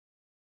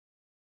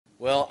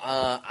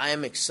I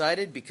am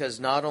excited because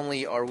not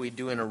only are we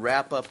doing a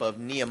wrap-up of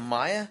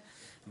Nehemiah,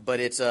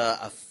 but it's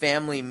a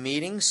family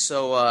meeting,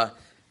 so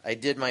I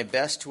did my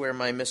best to wear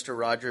my Mr.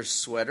 Rogers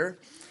sweater.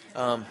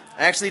 I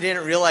actually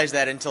didn't realize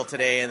that until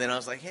today, and then I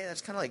was like, hey,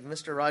 that's kind of like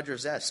Mr.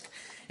 Rogers-esque.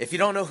 If you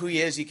don't know who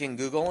he is, you can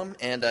Google him,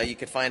 and you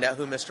can find out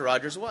who Mr.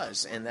 Rogers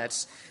was, and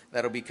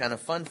that'll be kind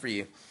of fun for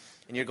you.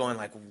 And you're going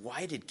like,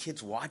 why did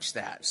kids watch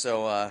that?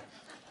 So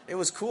it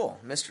was cool.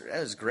 That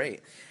was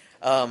great.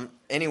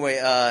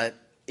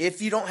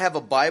 If you don't have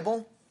a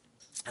Bible,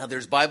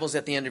 there's Bibles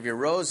at the end of your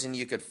rows, and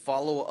you could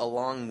follow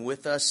along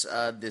with us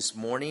this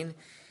morning.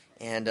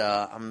 And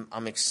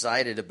I'm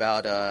excited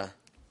about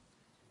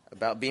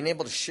being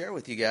able to share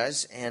with you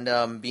guys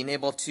and being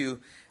able to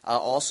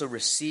also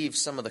receive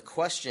some of the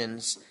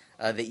questions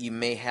that you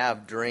may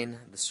have during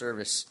the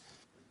service.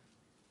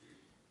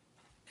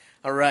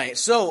 All right,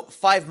 so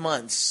 5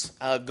 months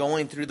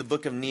going through the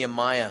book of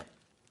Nehemiah.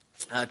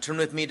 Turn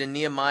with me to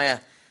Nehemiah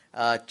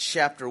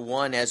chapter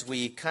 1 as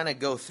we kind of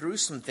go through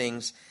some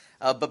things.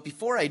 But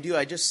before I do,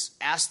 I just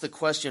ask the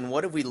question,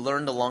 what have we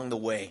learned along the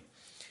way?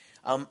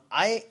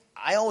 I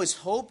always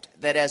hoped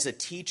that as a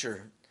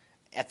teacher,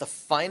 at the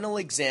final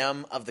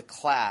exam of the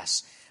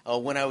class,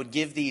 when I would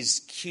give these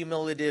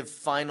cumulative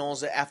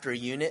finals after a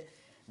unit,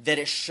 that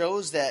it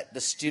shows that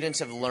the students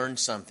have learned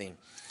something.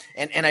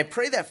 And I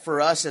pray that for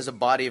us as a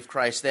body of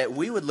Christ, that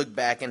we would look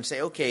back and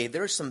say, okay,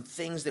 there are some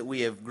things that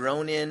we have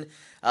grown in,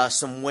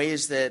 some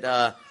ways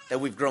that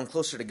we've grown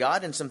closer to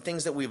God, and some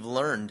things that we've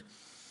learned.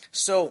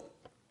 So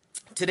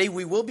today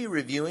we will be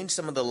reviewing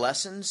some of the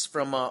lessons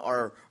from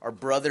our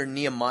brother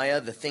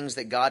Nehemiah, the things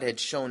that God had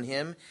shown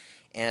him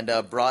and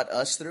brought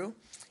us through.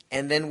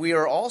 And then we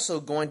are also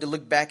going to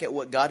look back at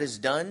what God has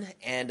done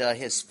and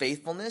his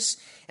faithfulness,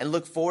 and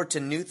look forward to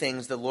new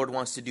things the Lord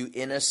wants to do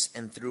in us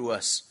and through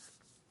us.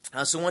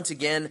 So once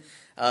again,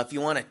 if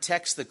you want to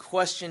text the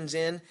questions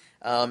in,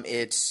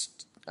 it's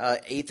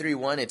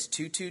 831, it's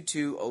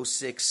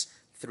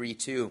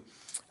 222-0632.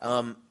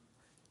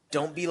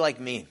 Don't be like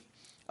me.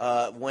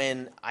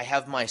 When I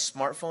have my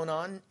smartphone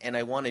on and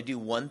I want to do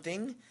one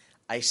thing,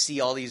 I see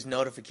all these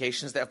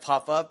notifications that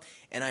pop up,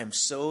 and I'm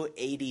so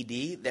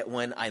ADD that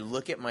when I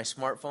look at my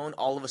smartphone,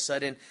 all of a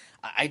sudden,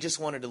 I just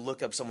wanted to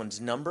look up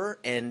someone's number,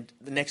 and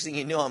the next thing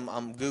you know,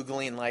 I'm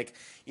Googling,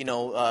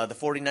 the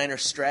 49ers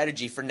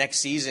strategy for next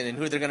season and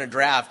who they're going to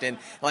draft, and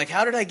like,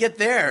 how did I get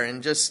there?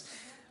 And just,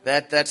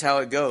 that's how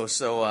it goes.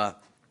 So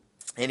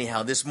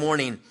anyhow, this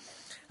morning,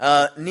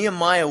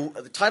 Nehemiah,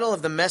 the title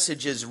of the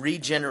message is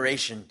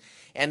Regeneration.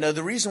 And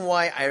the reason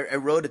why I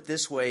wrote it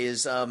this way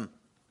is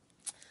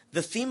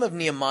the theme of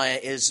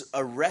Nehemiah is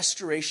a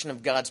restoration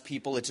of God's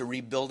people. It's a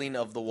rebuilding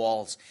of the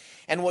walls.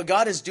 And what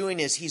God is doing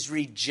is he's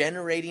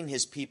regenerating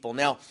his people.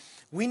 Now,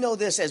 we know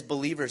this as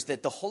believers,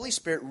 that the Holy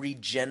Spirit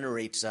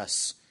regenerates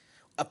us.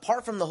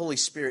 Apart from the Holy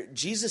Spirit,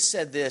 Jesus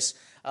said this,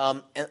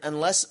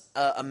 unless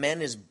a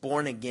man is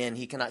born again,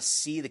 he cannot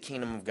see the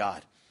kingdom of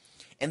God.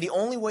 And the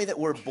only way that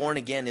we're born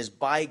again is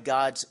by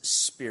God's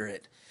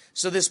Spirit.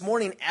 So this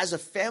morning, as a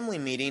family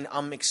meeting,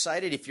 I'm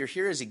excited. If you're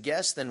here as a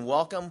guest, then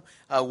welcome.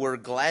 We're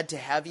glad to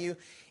have you.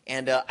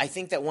 And I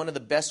think that one of the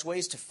best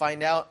ways to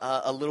find out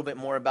a little bit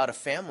more about a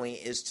family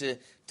is to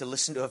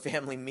listen to a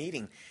family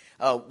meeting.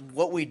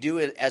 What we do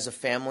as a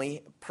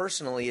family,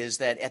 personally, is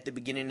that at the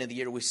beginning of the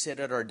year, we sit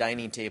at our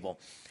dining table.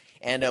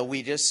 And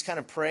we just kind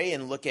of pray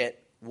and look at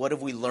what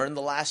have we learned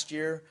the last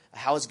year,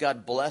 how has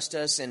God blessed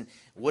us, and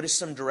what is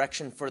some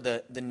direction for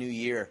the new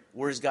year?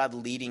 Where is God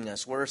leading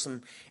us? Where are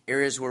some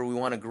areas where we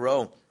want to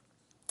grow?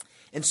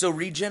 And so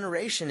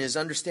regeneration is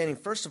understanding,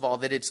 first of all,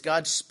 that it's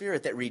God's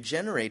Spirit that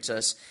regenerates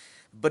us,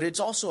 but it's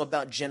also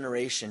about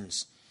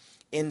generations.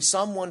 In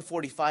Psalm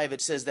 145,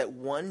 it says that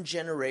one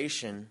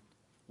generation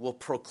will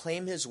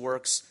proclaim his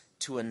works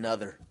to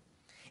another.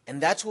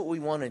 And that's what we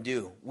want to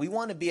do. We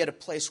want to be at a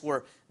place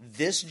where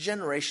this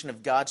generation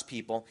of God's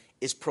people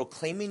is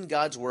proclaiming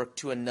God's work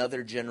to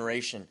another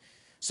generation.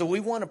 So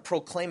we want to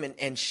proclaim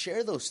and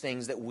share those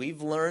things that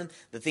we've learned,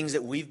 the things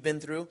that we've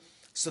been through,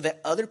 so that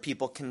other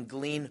people can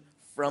glean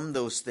from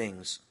those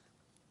things.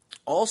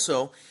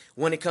 Also,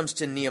 when it comes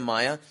to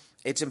Nehemiah,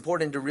 it's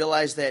important to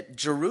realize that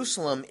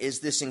Jerusalem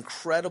is this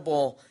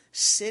incredible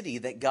city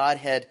that God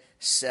had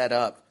set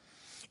up.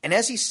 And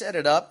as he set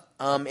it up,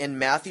 in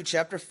Matthew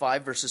chapter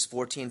 5, verses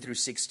 14 through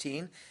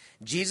 16,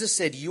 Jesus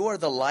said, "You are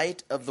the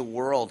light of the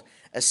world.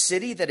 A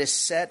city that is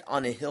set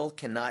on a hill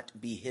cannot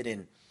be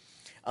hidden."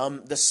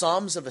 The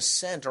Psalms of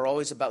Ascent are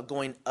always about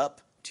going up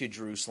to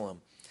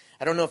Jerusalem.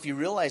 I don't know if you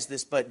realize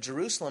this, but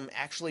Jerusalem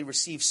actually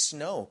receives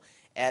snow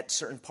at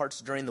certain parts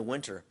during the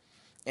winter.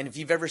 And if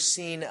you've ever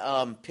seen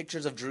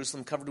pictures of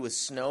Jerusalem covered with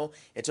snow,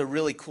 it's a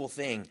really cool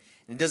thing.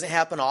 And it doesn't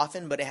happen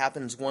often, but it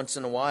happens once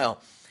in a while.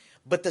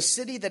 But the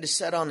city that is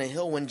set on a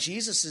hill, when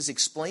Jesus is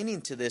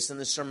explaining to this in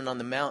the Sermon on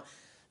the Mount,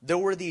 there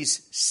were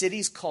these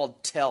cities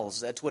called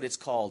tells. That's what it's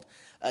called,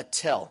 a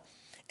tell.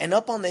 And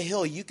up on the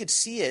hill, you could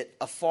see it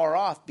afar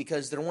off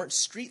because there weren't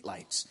street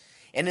lights.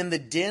 And in the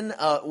din,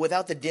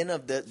 without the din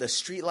of the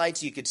street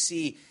lights, you could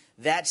see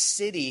that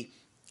city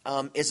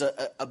is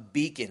a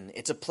beacon.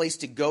 It's a place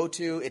to go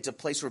to. It's a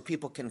place where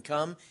people can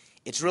come.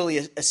 It's really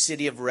a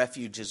city of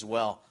refuge as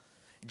well.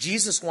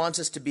 Jesus wants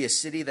us to be a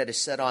city that is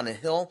set on a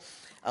hill.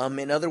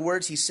 In other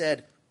words, he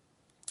said,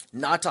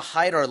 not to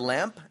hide our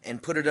lamp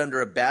and put it under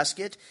a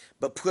basket,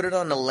 but put it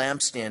on a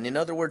lampstand. In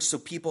other words, so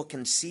people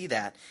can see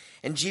that.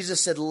 And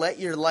Jesus said, let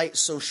your light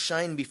so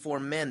shine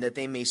before men that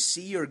they may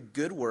see your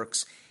good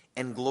works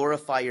and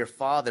glorify your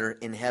Father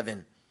in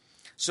heaven.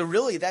 So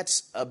really,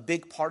 that's a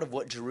big part of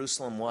what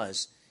Jerusalem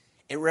was.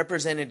 It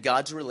represented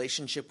God's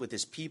relationship with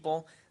his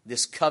people,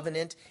 this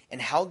covenant,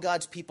 and how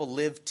God's people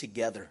live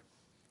together.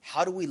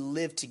 How do we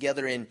live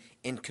together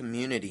in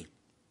community?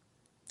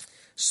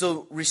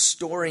 So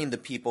restoring the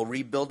people,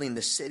 rebuilding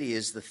the city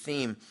is the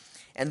theme.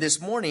 And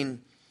this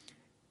morning,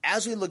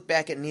 as we look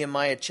back at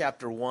Nehemiah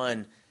chapter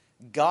 1,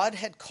 God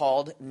had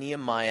called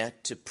Nehemiah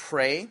to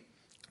pray,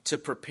 to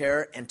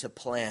prepare, and to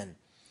plan.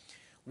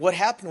 What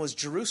happened was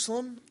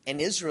Jerusalem and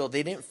Israel,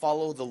 they didn't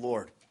follow the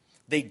Lord.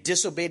 They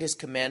disobeyed his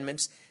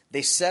commandments.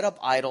 They set up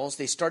idols.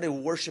 They started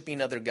worshiping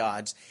other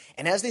gods.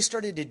 And as they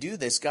started to do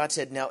this, God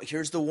said, now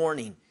here's the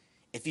warning.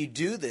 If you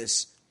do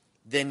this,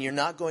 then you're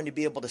not going to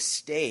be able to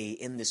stay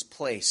in this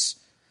place.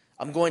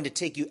 I'm going to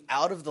take you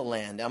out of the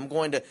land. I'm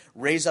going to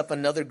raise up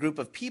another group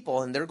of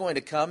people, and they're going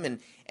to come and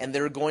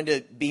they're going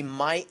to be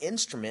my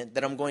instrument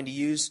that I'm going to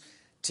use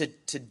to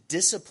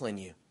discipline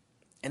you.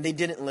 And they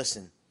didn't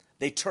listen.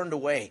 They turned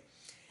away.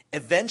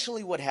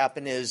 Eventually what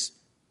happened is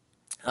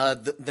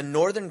the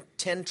northern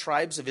 10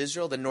 tribes of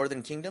Israel, the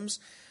northern kingdoms,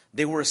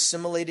 they were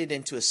assimilated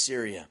into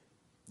Assyria.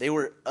 They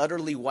were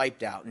utterly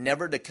wiped out,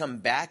 never to come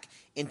back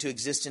into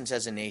existence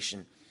as a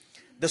nation.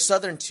 The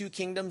southern 2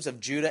 kingdoms of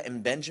Judah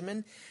and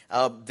Benjamin,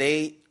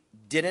 they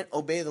didn't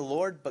obey the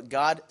Lord, but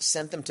God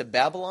sent them to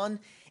Babylon.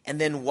 And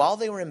then while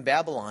they were in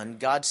Babylon,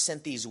 God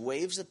sent these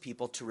waves of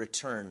people to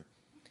return.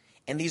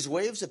 And these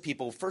waves of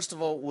people, first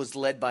of all, was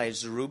led by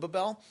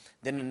Zerubbabel,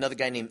 then another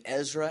guy named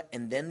Ezra,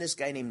 and then this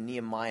guy named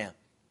Nehemiah.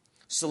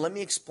 So let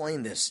me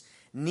explain this.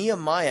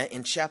 Nehemiah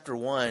in chapter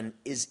 1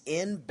 is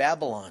in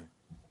Babylon,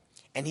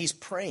 and he's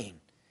praying.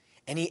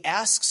 And he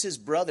asks his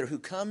brother who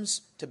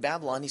comes to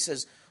Babylon, he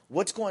says,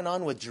 what's going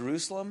on with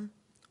Jerusalem?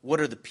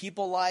 What are the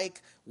people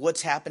like?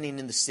 What's happening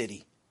in the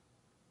city?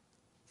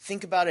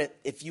 Think about it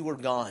if you were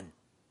gone.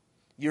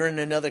 You're in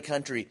another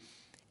country,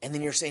 and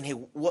then you're saying, hey,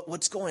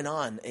 what's going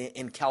on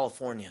in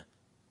California?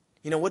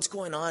 You know, what's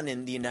going on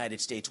in the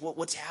United States?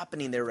 What's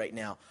happening there right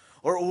now?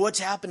 Or what's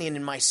happening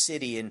in my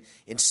city,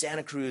 in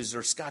Santa Cruz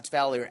or Scotts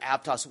Valley or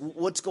Aptos?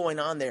 What's going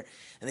on there?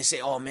 And they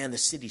say, oh man, the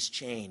city's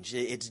changed.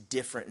 It's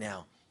different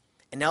now.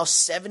 And now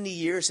 70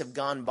 years have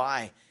gone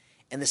by,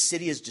 and the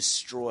city is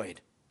destroyed.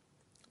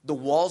 The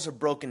walls are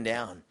broken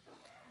down.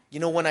 You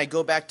know, when I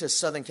go back to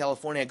Southern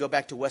California, I go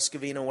back to West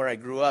Covina where I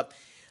grew up,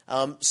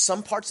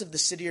 some parts of the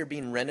city are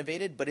being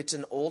renovated, but it's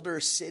an older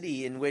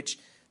city in which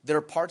there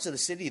are parts of the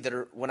city that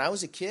are, when I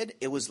was a kid,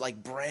 it was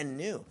like brand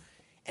new.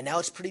 And now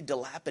it's pretty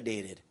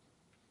dilapidated.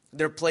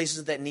 There are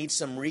places that need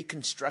some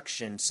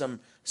reconstruction, some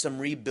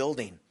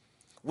rebuilding.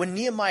 When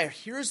Nehemiah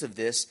hears of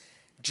this,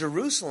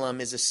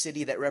 Jerusalem is a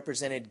city that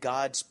represented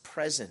God's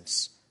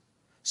presence.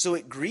 So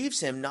it grieves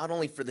him not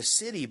only for the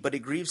city, but it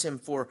grieves him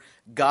for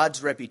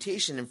God's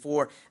reputation and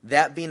for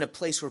that being a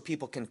place where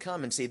people can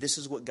come and say, this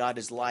is what God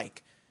is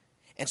like.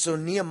 And so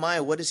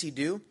Nehemiah, what does he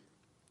do?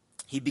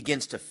 He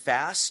begins to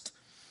fast.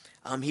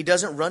 He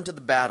doesn't run to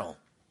the battle.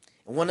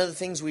 And one of the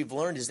things we've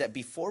learned is that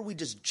before we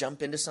just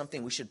jump into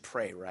something, we should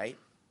pray, right?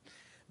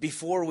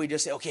 Before we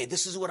just say, okay,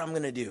 this is what I'm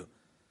going to do.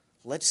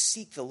 Let's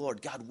seek the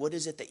Lord. God, what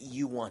is it that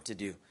you want to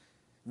do?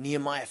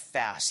 Nehemiah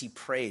fasts. He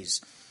prays.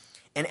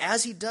 And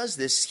as he does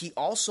this, he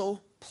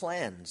also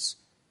plans.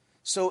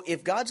 So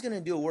if God's going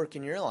to do a work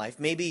in your life,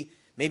 maybe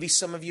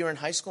some of you are in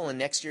high school and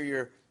next year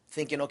you're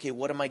thinking, okay,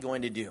 what am I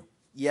going to do?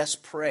 Yes,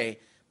 pray.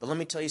 But let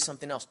me tell you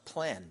something else.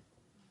 Plan.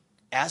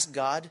 Ask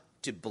God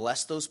to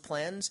bless those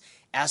plans.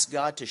 Ask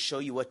God to show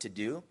you what to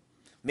do.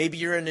 Maybe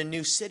you're in a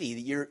new city.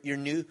 You're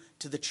new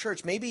to the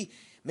church. Maybe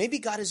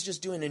God is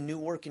just doing a new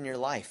work in your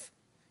life.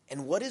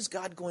 And what is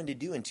God going to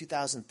do in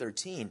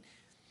 2013?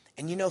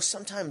 And you know,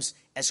 sometimes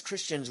as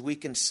Christians, we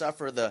can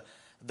suffer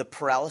the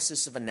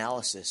paralysis of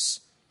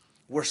analysis.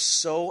 We're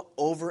so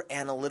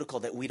over-analytical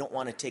that we don't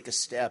want to take a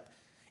step.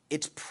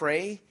 It's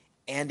pray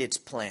and it's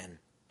plan.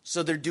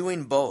 So they're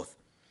doing both.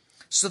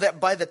 So that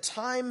by the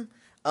time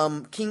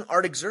King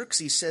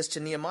Artaxerxes says to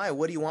Nehemiah,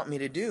 what do you want me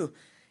to do?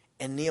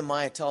 And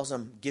Nehemiah tells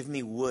him, give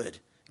me wood.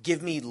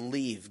 Give me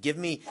leave. Give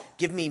me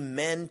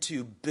men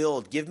to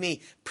build. Give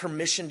me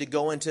permission to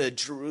go into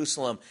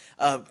Jerusalem.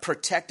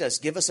 Protect us.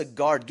 Give us a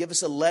guard. Give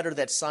us a letter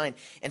that's signed.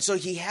 And so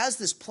he has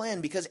this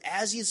plan because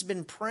as he's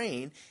been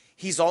praying,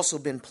 he's also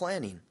been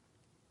planning.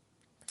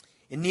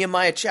 In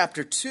Nehemiah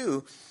chapter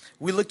 2,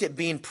 we looked at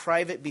being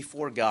private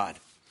before God.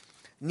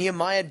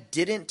 Nehemiah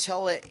didn't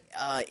tell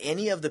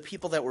any of the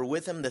people that were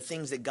with him the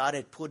things that God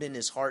had put in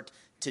his heart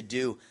to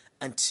do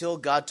until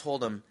God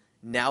told him,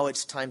 now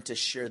it's time to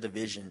share the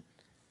vision.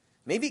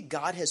 Maybe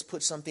God has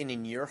put something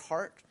in your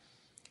heart,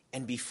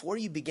 and before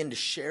you begin to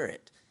share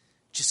it,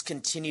 just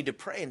continue to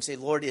pray and say,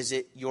 Lord, is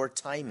it your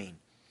timing?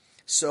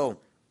 So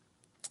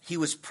he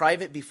was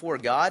private before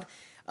God.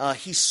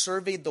 He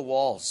surveyed the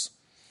walls.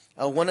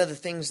 One of the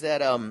things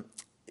that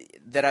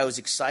I was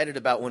excited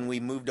about when we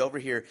moved over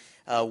here,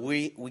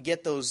 we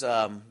get those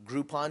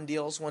Groupon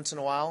deals once in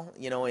a while,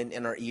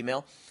 in our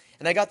email.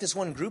 And I got this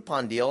one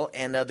Groupon deal,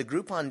 and the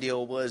Groupon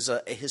deal was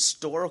a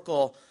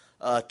historical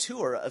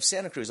tour of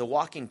Santa Cruz, a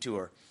walking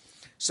tour.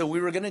 So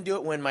we were going to do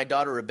it when my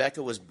daughter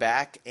Rebecca was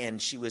back,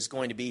 and she was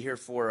going to be here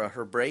for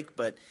her break,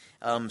 but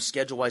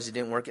schedule-wise it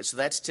didn't work. So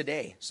that's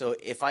today. So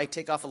if I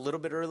take off a little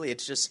bit early,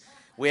 it's just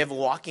we have a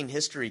walking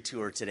history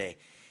tour today.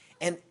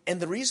 And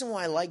the reason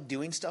why I like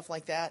doing stuff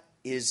like that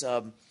is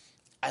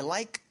I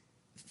like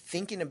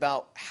thinking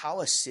about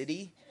how a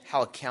city,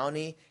 how a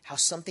county, how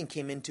something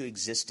came into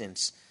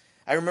existence.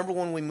 I remember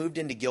when we moved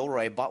into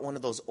Gilroy, I bought one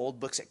of those old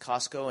books at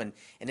Costco, and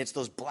it's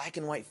those black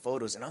and white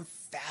photos, and I'm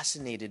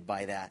fascinated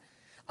by that.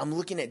 I'm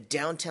looking at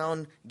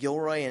downtown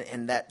Gilroy,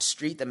 and that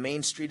street, the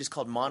main street is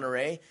called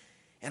Monterey,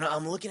 and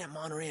I'm looking at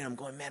Monterey, and I'm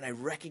going, man, I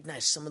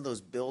recognize some of those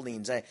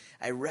buildings.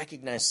 I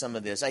recognize some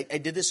of this. I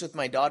did this with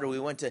my daughter. We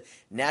went to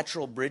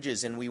Natural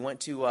Bridges, and we went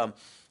to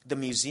the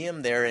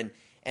museum there,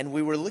 and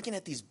we were looking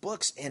at these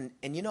books, and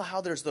you know how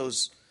there's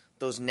those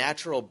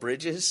natural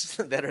bridges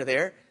that are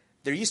there?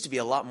 There used to be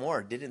a lot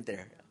more, didn't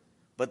there?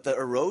 But the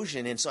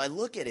erosion, and so I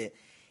look at it,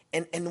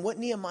 and what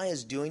Nehemiah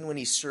is doing when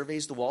he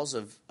surveys the walls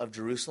of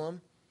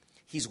Jerusalem,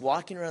 he's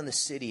walking around the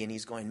city, and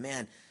he's going,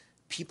 man,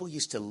 people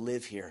used to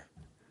live here.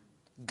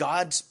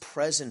 God's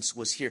presence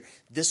was here.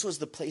 This was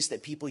the place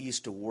that people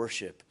used to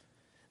worship.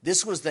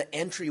 This was the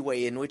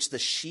entryway in which the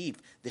sheep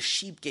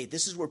gate,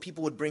 this is where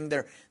people would bring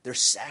their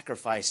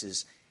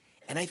sacrifices.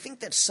 And I think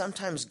that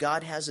sometimes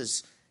God has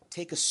us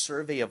take a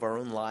survey of our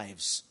own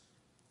lives.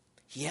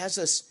 He has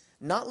us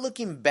not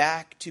looking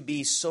back to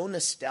be so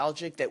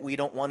nostalgic that we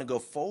don't want to go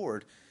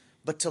forward,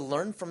 but to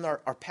learn from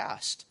our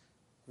past.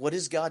 What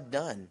has God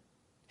done?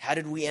 How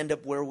did we end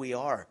up where we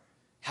are?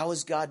 How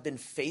has God been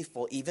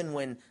faithful even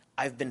when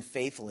I've been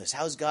faithless?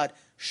 How has God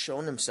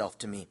shown himself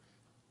to me?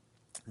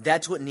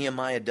 That's what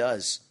Nehemiah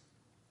does.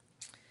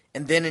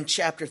 And then in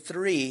chapter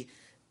 3,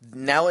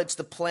 now it's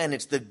the plan.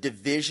 It's the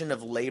division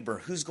of labor.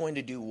 Who's going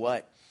to do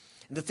what?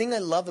 And the thing I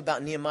love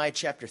about Nehemiah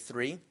chapter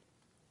 3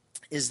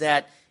 is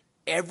that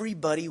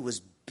everybody was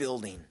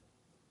building.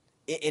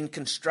 In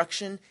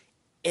construction,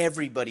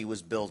 everybody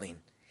was building.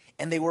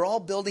 And they were all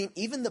building,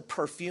 even the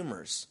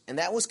perfumers. And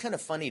that was kind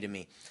of funny to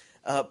me.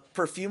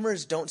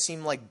 Perfumers don't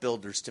seem like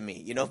builders to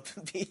me.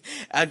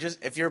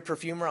 If you're a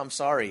perfumer, I'm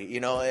sorry.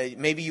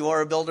 Maybe you are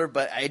a builder,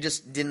 but I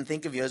just didn't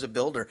think of you as a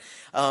builder.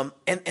 And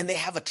they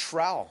have a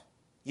trowel.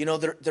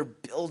 They're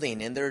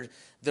building, and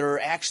they're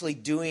actually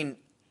doing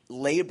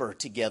labor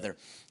together.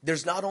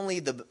 There's not only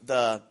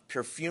the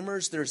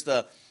perfumers, there's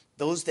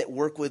those that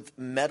work with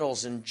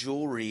metals and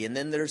jewelry, and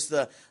then there's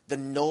the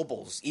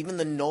nobles. Even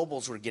the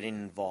nobles were getting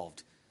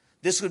involved.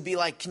 This would be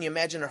like, can you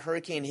imagine a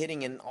hurricane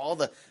hitting and all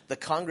the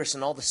Congress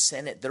and all the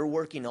Senate? They're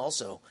working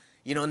also.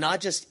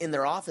 Not just in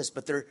their office,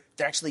 but they're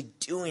actually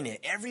doing it.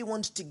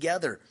 Everyone's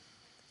together.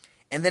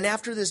 And then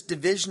after this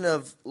division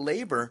of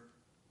labor,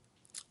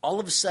 all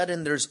of a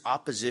sudden there's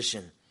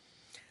opposition.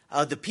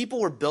 The people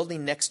were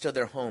building next to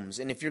their homes.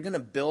 And if you're going to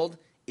build,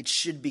 it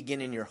should begin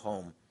in your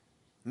home.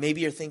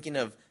 Maybe you're thinking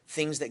of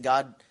things that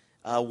God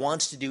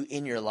wants to do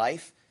in your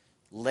life.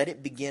 Let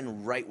it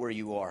begin right where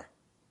you are.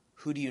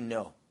 Who do you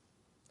know?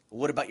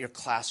 What about your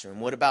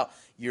classroom? What about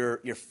your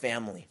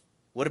family?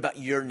 What about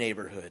your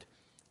neighborhood?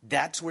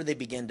 That's where they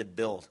began to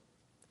build.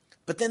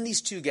 But then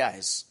these two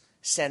guys,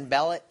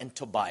 Sanballat and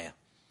Tobiah,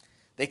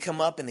 they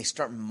come up and they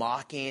start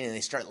mocking and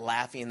they start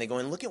laughing and they go,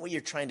 and look at what you're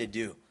trying to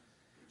do.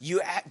 Do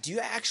you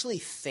actually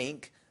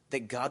think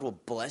that God will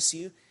bless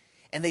you?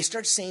 And they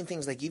start saying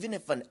things like, even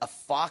if a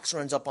fox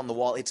runs up on the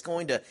wall, it's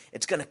going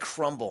to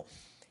crumble.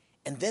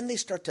 And then they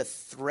start to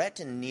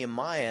threaten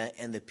Nehemiah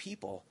and the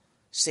people,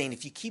 saying,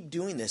 if you keep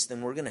doing this,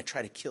 then we're going to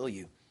try to kill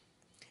you.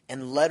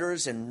 And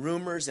letters and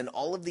rumors and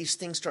all of these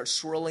things start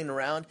swirling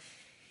around.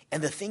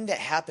 And the thing that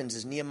happens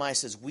is Nehemiah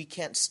says, we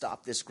can't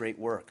stop this great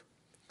work.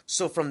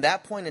 So from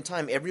that point in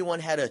time, everyone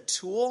had a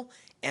tool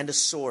and a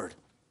sword.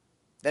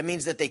 That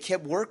means that they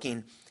kept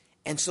working.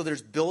 And so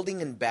there's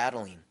building and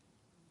battling.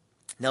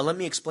 Now let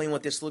me explain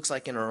what this looks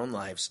like in our own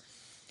lives.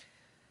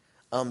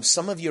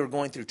 Some of you are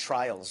going through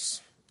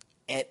trials.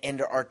 And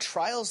there are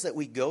trials that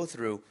we go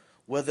through,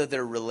 whether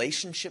they're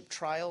relationship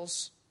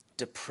trials,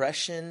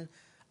 depression,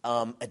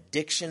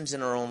 addictions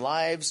in our own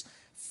lives,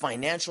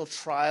 financial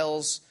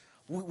trials.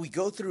 We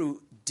go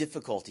through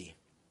difficulty.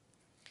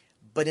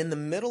 But in the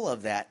middle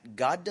of that,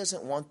 God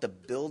doesn't want the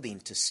building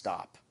to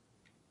stop.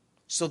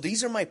 So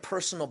these are my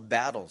personal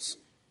battles.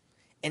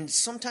 And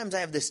sometimes I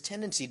have this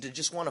tendency to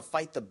just want to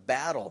fight the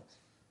battle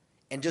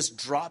and just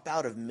drop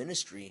out of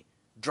ministry,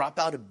 drop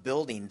out of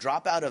building,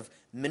 drop out of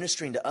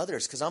ministering to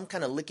others, because I'm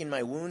kind of licking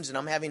my wounds and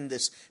I'm having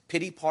this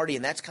pity party,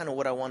 and that's kind of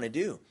what I want to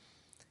do.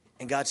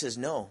 And God says,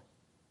 no,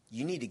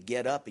 you need to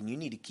get up and you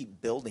need to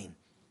keep building.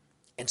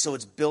 And so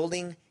it's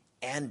building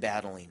and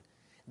battling.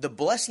 The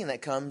blessing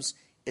that comes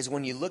is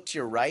when you look to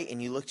your right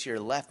and you look to your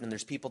left and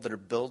there's people that are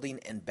building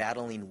and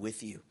battling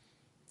with you.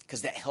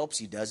 Because that helps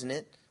you, doesn't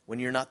it? When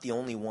you're not the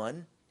only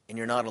one and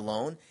you're not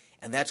alone.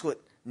 And that's what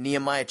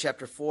Nehemiah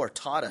chapter 4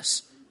 taught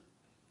us.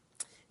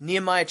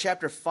 Nehemiah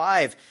chapter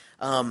 5,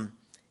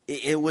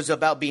 it was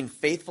about being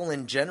faithful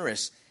and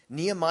generous.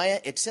 Nehemiah,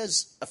 it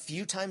says a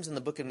few times in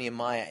the book of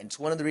Nehemiah, and it's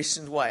one of the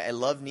reasons why I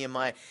love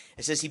Nehemiah.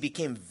 It says he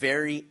became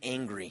very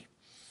angry.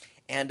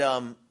 And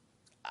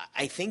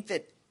I think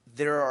that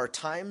there are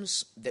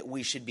times that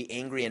we should be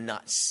angry and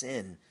not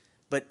sin.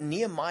 But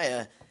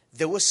Nehemiah,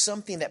 there was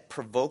something that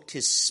provoked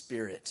his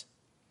spirit.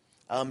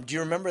 Do you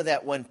remember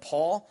that when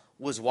Paul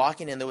was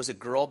walking and there was a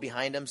girl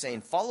behind him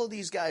saying, follow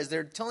these guys,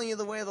 they're telling you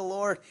the way of the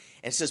Lord.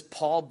 And it says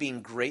Paul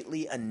being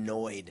greatly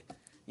annoyed.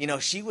 You know,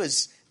 she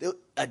was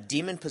a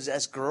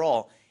demon-possessed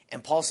girl,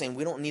 and Paul saying,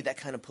 we don't need that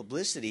kind of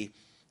publicity.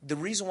 The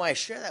reason why I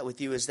share that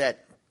with you is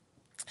that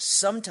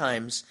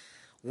sometimes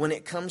when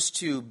it comes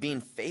to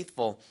being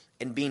faithful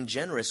and being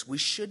generous, we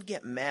should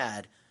get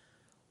mad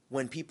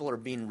when people are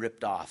being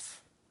ripped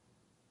off.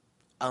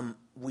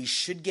 We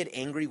should get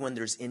angry when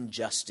there's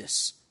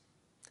injustice.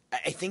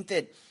 I think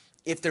that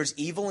if there's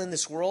evil in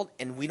this world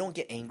and we don't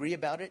get angry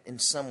about it in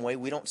some way,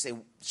 we don't say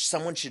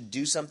someone should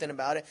do something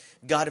about it.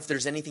 God, if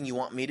there's anything you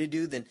want me to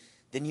do, then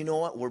you know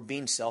what? We're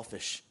being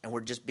selfish and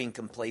we're just being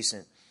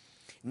complacent.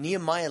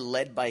 Nehemiah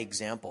led by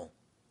example.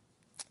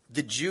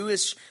 The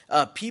Jewish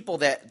people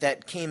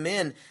that came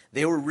in,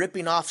 they were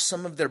ripping off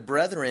some of their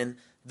brethren.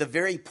 The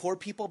very poor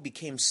people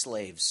became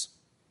slaves.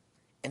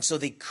 And so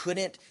they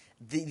couldn't,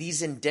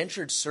 these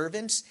indentured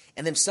servants,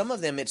 and then some of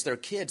them, it's their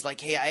kids,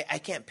 like, hey, I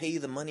can't pay you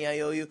the money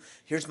I owe you.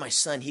 Here's my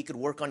son. He could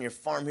work on your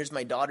farm. Here's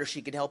my daughter.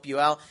 She could help you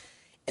out.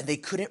 And they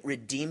couldn't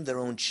redeem their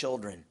own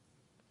children.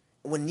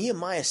 When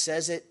Nehemiah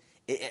says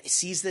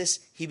sees this,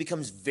 he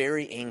becomes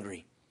very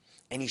angry.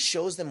 And he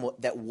shows them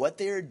that what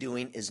they are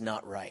doing is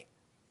not right.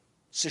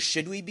 So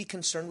should we be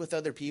concerned with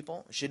other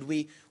people? Should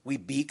we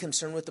be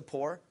concerned with the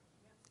poor?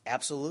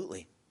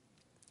 Absolutely.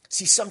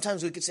 See,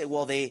 sometimes we could say,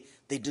 well, they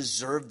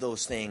deserve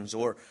those things,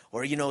 or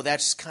you know,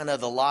 that's kind of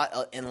the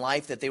lot in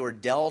life that they were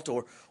dealt,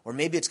 or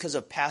maybe it's because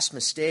of past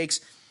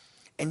mistakes.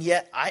 And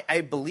yet I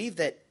believe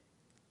that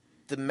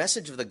the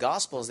message of the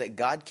gospel is that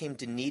God came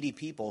to needy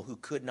people who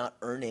could not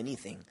earn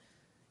anything.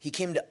 He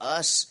came to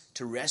us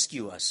to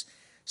rescue us.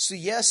 So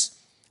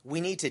yes, we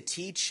need to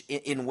teach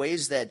in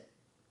ways that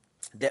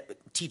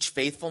teach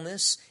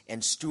faithfulness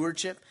and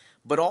stewardship,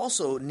 but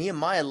also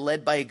Nehemiah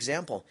led by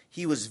example.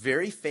 He was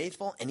very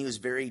faithful and he was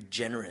very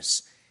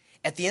generous.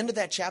 At the end of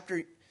that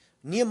chapter,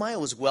 Nehemiah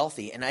was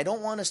wealthy, and I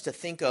don't want us to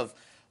think of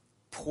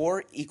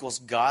poor equals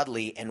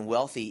godly and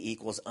wealthy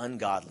equals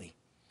ungodly.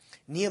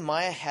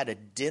 Nehemiah had a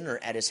dinner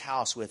at his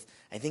house with,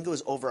 I think it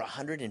was over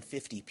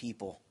 150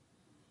 people.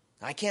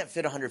 I can't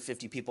fit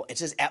 150 people. It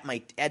says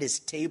at his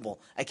table.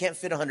 I can't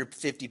fit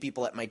 150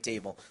 people at my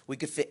table. We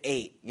could fit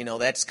 8. You know,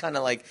 that's kind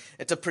of like,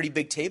 it's a pretty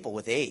big table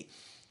with 8.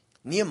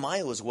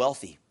 Nehemiah was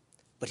wealthy,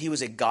 but he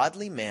was a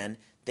godly man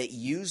that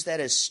used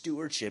that as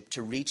stewardship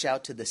to reach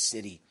out to the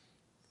city.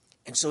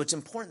 And so it's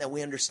important that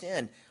we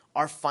understand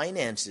our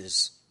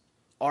finances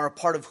are a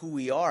part of who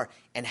we are,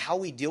 and how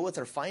we deal with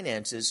our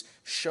finances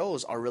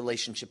shows our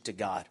relationship to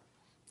God.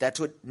 That's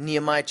what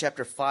Nehemiah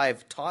chapter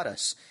 5 taught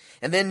us.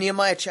 And then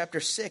Nehemiah chapter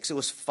 6, it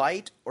was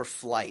fight or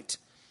flight.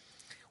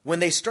 When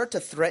they start to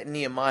threaten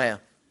Nehemiah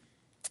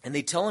and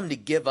they tell him to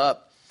give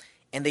up,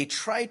 and they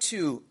try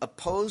to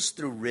oppose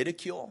through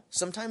ridicule.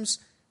 Sometimes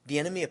the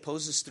enemy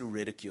opposes through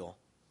ridicule.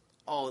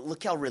 Oh,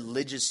 look how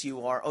religious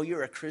you are. Oh,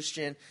 you're a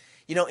Christian.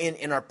 You know,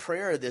 in our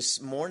prayer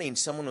this morning,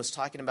 someone was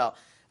talking about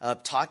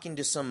talking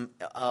to some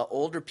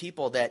older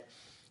people that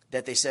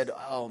they said,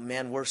 oh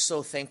man, we're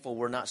so thankful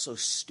we're not so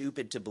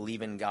stupid to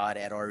believe in God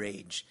at our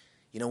age.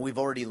 You know, we've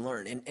already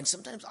learned. And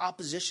sometimes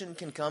opposition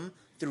can come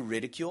through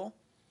ridicule.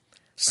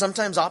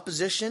 Sometimes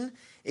opposition,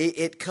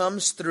 it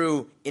comes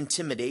through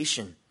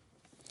intimidation.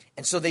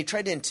 And so they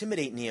tried to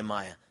intimidate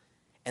Nehemiah.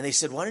 And they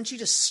said, why don't you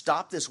just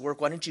stop this work?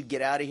 Why don't you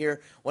get out of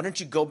here? Why don't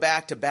you go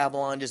back to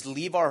Babylon? Just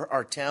leave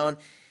our town.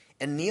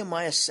 And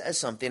Nehemiah says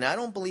something. I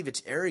don't believe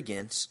it's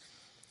arrogance.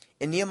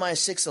 In Nehemiah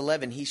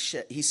 6:11,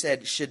 he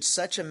said, should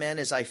such a man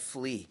as I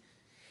flee?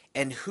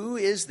 And who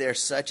is there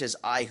such as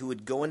I who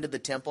would go into the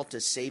temple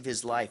to save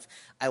his life?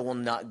 I will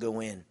not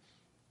go in.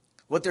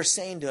 What they're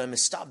saying to him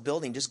is stop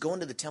building. Just go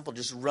into the temple.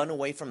 Just run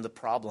away from the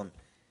problem.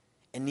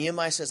 And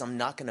Nehemiah says, I'm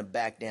not going to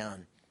back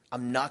down.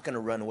 I'm not going to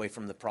run away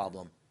from the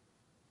problem.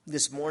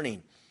 This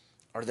morning,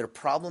 are there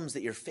problems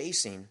that you're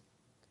facing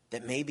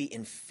that maybe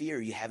in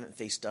fear you haven't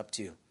faced up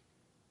to?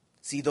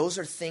 See, those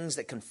are things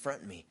that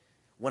confront me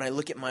when I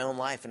look at my own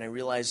life and I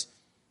realize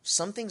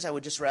some things I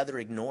would just rather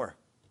ignore.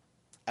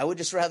 I would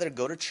just rather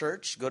go to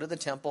church, go to the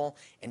temple,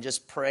 and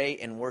just pray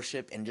and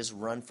worship and just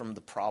run from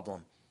the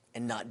problem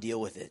and not deal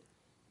with it.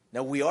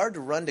 Now, we are to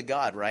run to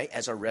God, right,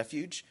 as our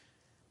refuge,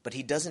 but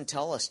he doesn't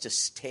tell us to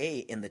stay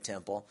in the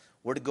temple.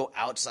 We're to go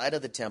outside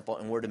of the temple,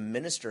 and we're to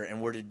minister,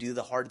 and we're to do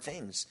the hard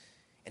things.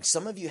 And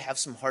some of you have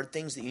some hard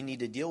things that you need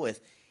to deal with,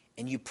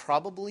 and you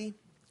probably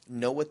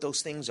know what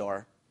those things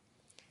are.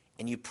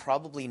 and you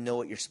probably know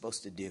what you're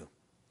supposed to do.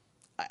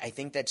 I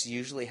think that's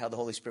usually how the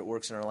Holy Spirit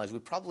works in our lives. We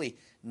probably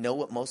know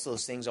what most of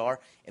those things are,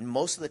 and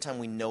most of the time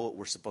we know what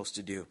we're supposed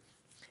to do.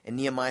 And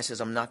Nehemiah says,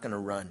 I'm not going to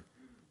run.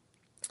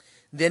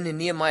 Then in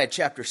Nehemiah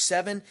chapter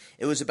 7,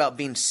 it was about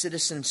being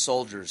citizen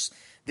soldiers.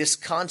 This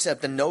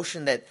concept, the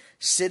notion that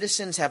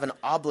citizens have an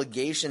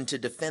obligation to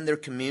defend their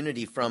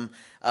community from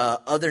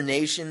other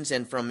nations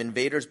and from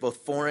invaders,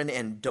 both foreign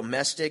and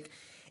domestic.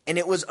 And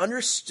it was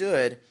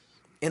understood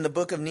in the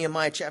book of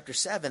Nehemiah chapter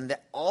 7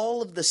 that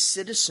all of the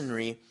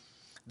citizenry,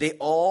 they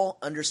all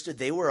understood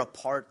they were a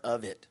part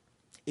of it.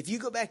 If you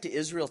go back to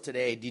Israel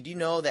today, did you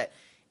know that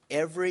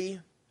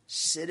every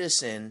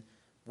citizen,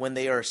 when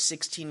they are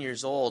 16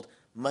 years old,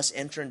 must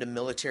enter into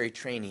military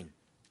training?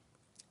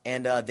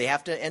 And they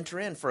have to enter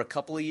in for a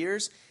couple of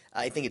years.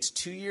 I think it's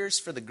 2 years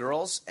for the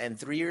girls and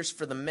 3 years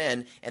for the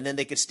men, and then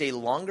they could stay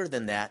longer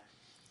than that.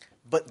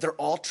 But they're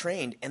all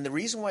trained, and the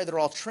reason why they're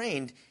all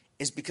trained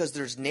is because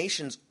there's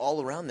nations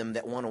all around them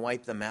that want to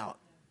wipe them out.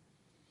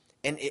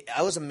 And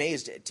I was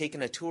amazed at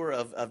taking a tour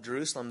of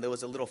Jerusalem. There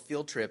was a little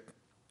field trip,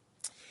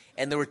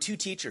 and there were two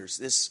teachers.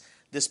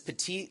 This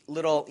petite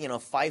little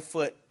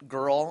 5-foot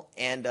girl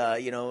and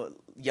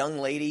young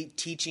lady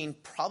teaching,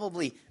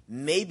 probably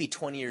maybe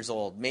 20 years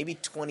old, maybe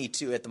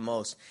 22 at the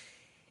most.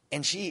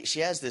 And she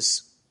has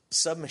this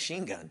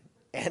submachine gun,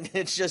 and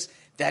it's just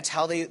that's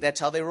how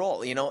they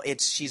roll.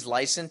 She's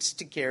licensed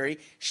to carry.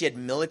 She had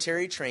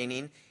military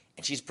training,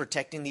 and she's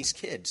protecting these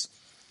kids.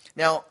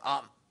 Now,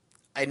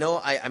 I know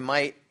I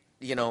might,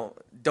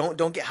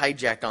 don't get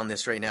hijacked on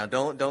this right now.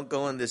 Don't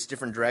go in this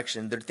different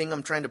direction. The thing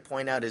I'm trying to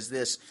point out is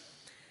this: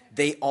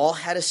 they all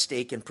had a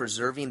stake in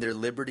preserving their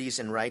liberties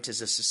and rights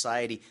as a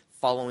society,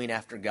 following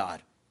after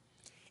God.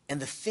 And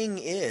the thing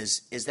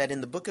is that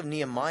in the book of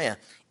Nehemiah,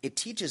 it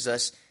teaches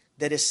us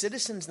that as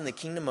citizens in the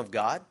kingdom of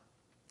God,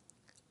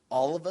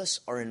 all of us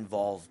are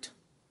involved.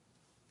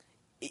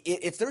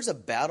 If there's a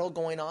battle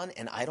going on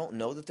and I don't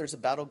know that there's a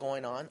battle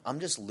going on, I'm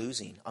just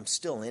losing. I'm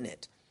still in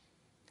it.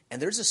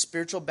 And there's a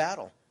spiritual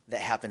battle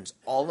that happens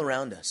all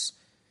around us.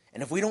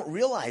 And if we don't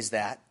realize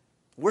that,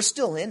 we're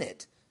still in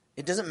it.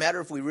 It doesn't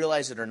matter if we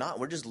realize it or not.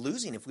 We're just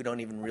losing if we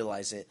don't even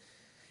realize it.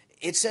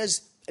 It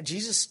says,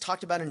 Jesus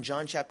talked about in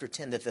John chapter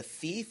 10 that the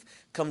thief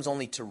comes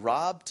only to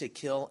rob, to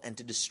kill, and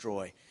to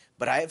destroy.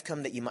 But I have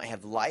come that you might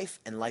have life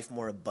and life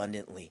more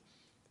abundantly.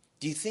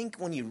 Do you think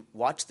when you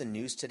watch the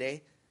news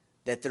today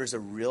that there's a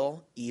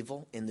real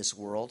evil in this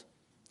world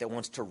that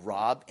wants to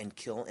rob and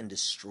kill and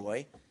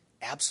destroy?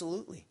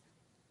 Absolutely.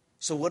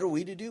 So what are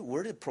we to do?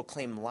 We're to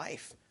proclaim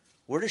life.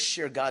 We're to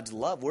share God's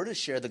love. We're to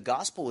share the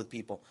gospel with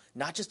people,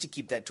 not just to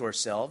keep that to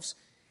ourselves.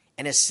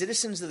 And as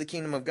citizens of the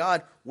kingdom of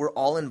God, we're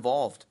all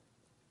involved.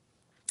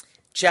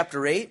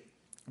 Chapter 8,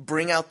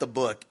 bring out the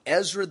book.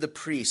 Ezra the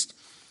priest.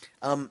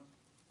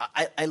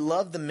 I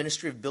love the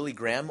ministry of Billy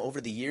Graham over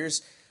the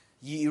years.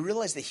 You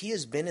realize that he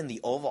has been in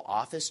the Oval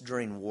Office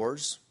during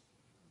wars.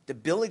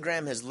 That Billy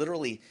Graham has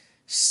literally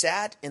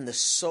sat in the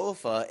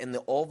sofa in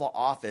the Oval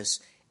Office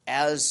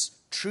as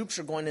troops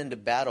are going into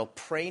battle,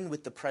 praying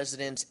with the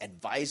presidents,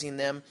 advising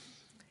them.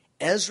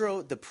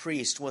 Ezra the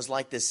priest was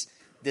like this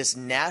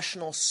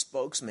national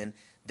spokesman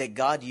that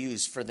God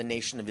used for the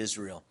nation of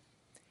Israel.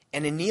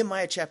 And in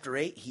Nehemiah chapter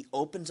 8, he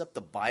opens up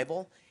the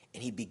Bible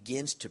and he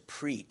begins to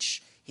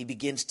preach. He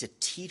begins to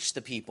teach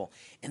the people.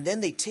 And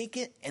then they take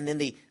it and then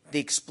they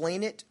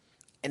explain it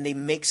and they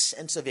make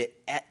sense of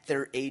it at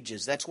their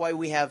ages. That's why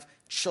we have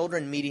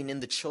children meeting in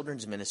the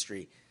children's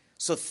ministry,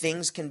 so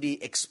things can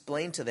be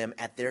explained to them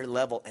at their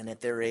level and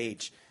at their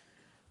age.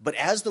 But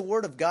as the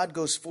word of God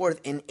goes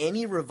forth in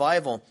any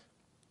revival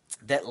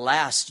that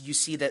lasts, you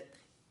see that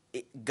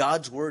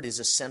God's word is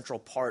a central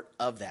part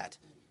of that.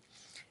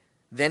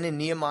 Then in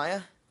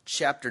Nehemiah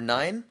chapter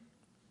 9,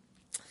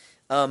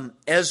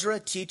 Ezra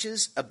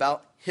teaches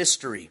about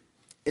history.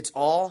 It's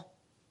all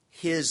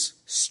his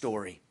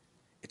story.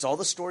 It's all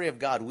the story of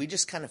God. We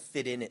just kind of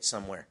fit in it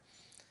somewhere.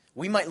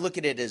 We might look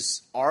at it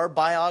as our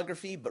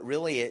biography, but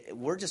really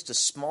we're just a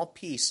small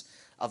piece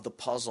of the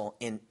puzzle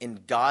in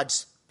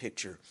God's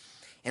picture.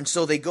 And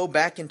so they go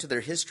back into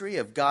their history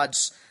of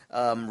God's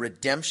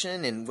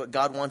redemption and what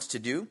God wants to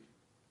do.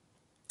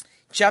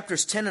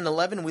 Chapters 10 and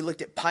 11, we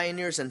looked at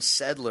pioneers and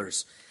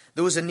settlers.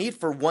 There was a need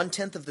for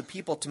 1/10 of the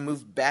people to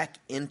move back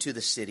into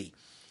the city.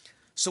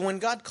 So when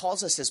God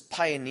calls us as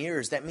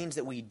pioneers, that means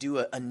that we do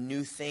a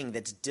new thing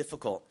that's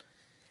difficult.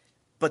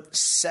 But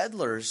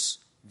settlers,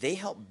 they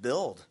help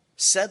build.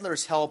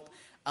 Settlers help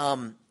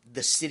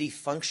the city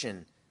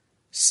function.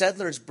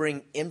 Settlers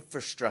bring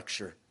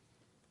infrastructure.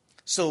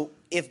 So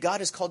if God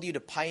has called you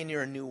to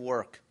pioneer a new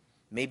work,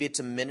 maybe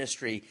it's a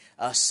ministry,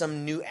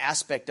 some new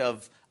aspect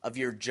of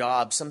your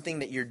job, something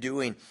that you're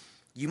doing,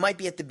 you might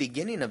be at the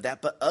beginning of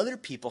that, but other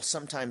people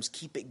sometimes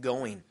keep it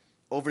going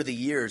over the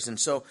years. And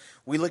so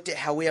we looked at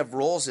how we have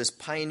roles as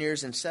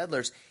pioneers and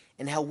settlers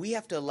and how we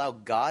have to allow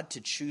God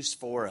to choose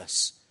for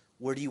us.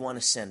 Where do you want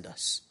to send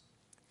us?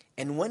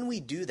 And when we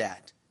do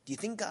that, do you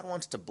think God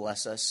wants to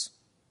bless us?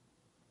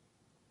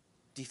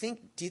 Do you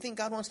think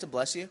God wants to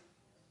bless you?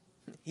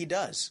 He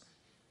does.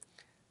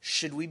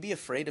 should we be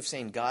afraid of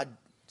saying, God,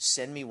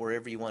 send me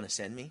wherever you want to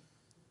send me?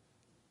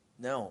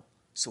 No.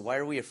 So why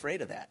are we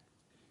afraid of that?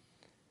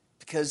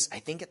 Because I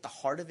think at the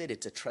heart of it,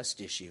 it's a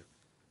trust issue.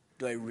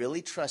 Do I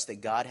really trust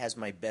that God has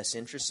my best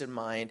interest in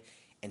mind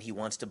and he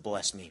wants to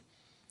bless me?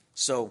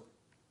 So,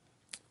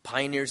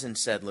 pioneers and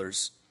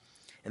settlers.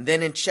 And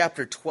then in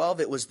chapter 12,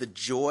 it was the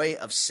joy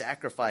of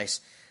sacrifice.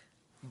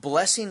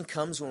 Blessing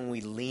comes when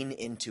we lean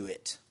into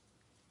it.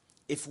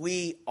 If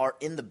we are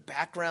in the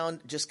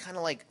background, just kind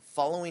of like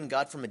following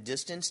God from a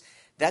distance,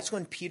 that's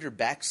when Peter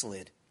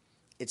backslid.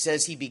 It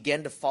says he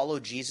began to follow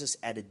Jesus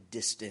at a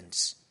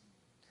distance.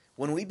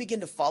 When we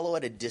begin to follow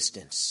at a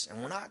distance,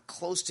 and we're not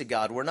close to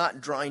God, we're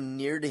not drawing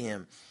near to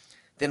him,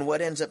 then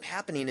what ends up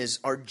happening is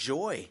our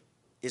joy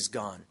is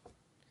gone.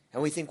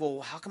 And we think,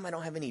 well, how come I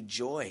don't have any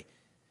joy?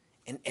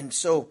 And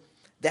so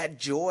that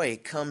joy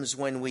comes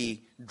when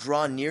we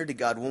draw near to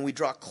God, when we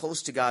draw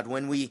close to God,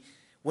 when we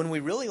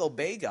really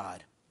obey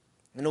God.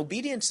 And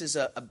obedience is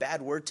a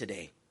bad word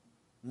today.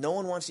 No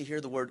one wants to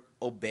hear the word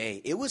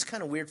obey. It was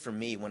kind of weird for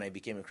me when I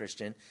became a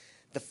Christian.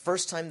 The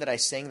first time that I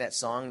sang that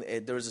song,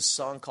 there was a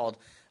song called,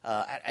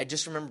 I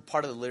just remember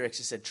part of the lyrics.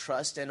 It said,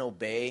 trust and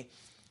obey,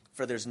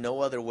 for there's no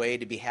other way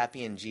to be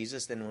happy in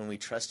Jesus than when we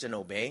trust and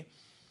obey.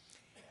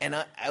 And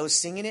I was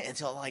singing it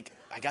until I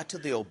got to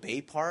the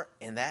obey part,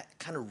 and that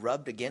kind of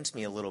rubbed against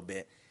me a little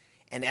bit.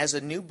 And as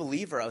a new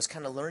believer, I was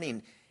kind of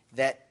learning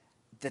that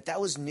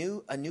was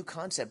a new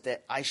concept,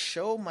 that I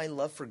show my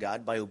love for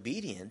God by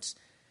obedience,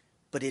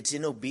 but it's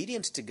in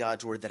obedience to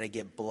God's word that I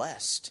get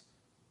blessed.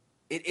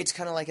 It's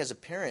kind of like as a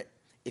parent,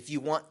 if you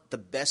want the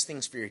best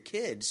things for your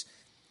kids,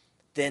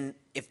 then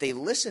if they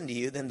listen to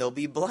you, then they'll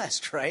be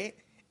blessed, right?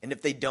 And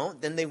if they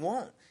don't, then they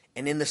won't.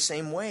 And in the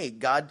same way,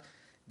 God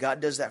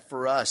does that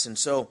for us. And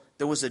so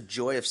there was a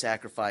joy of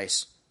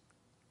sacrifice.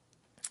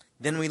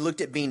 Then we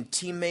looked at being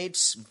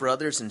teammates,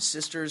 brothers and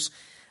sisters.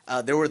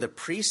 There were the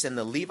priests and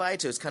the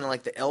Levites. It was kind of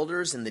like the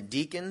elders and the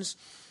deacons.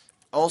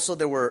 Also,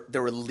 there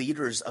were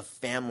leaders of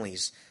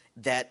families.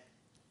 That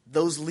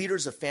those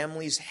leaders of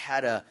families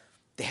had a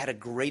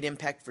great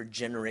impact for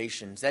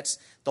generations. That's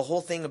the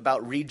whole thing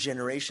about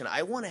regeneration.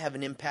 I want to have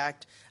an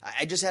impact.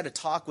 I just had a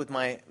talk with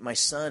my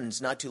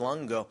sons not too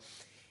long ago.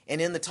 And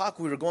in the talk,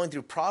 we were going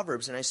through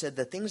Proverbs, and I said,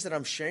 the things that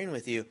I'm sharing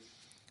with you,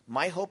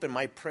 my hope and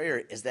my prayer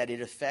is that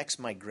it affects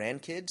my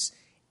grandkids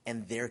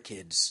and their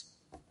kids.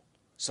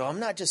 So I'm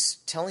not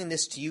just telling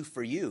this to you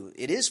for you.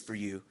 It is for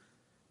you.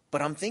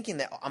 But I'm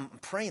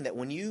praying that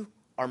when you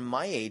are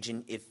my age,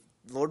 and if,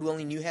 Lord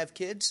willing, you have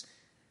kids,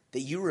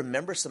 that you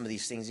remember some of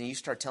these things and you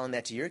start telling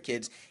that to your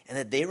kids, and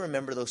that they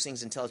remember those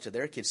things and tell it to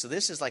their kids. So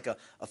this is like a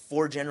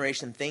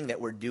 4-generation thing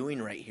that we're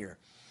doing right here.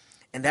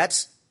 And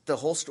that's the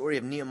whole story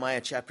of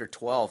Nehemiah chapter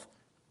 12.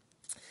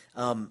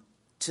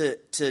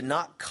 To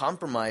not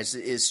compromise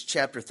is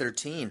chapter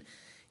 13.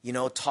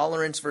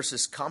 Tolerance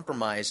versus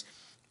compromise.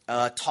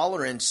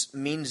 Tolerance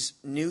means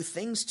new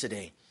things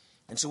today.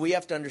 And so we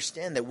have to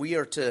understand that we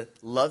are to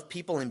love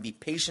people and be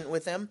patient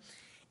with them.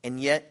 And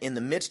yet, in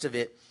the midst of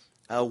it,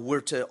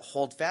 we're to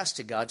hold fast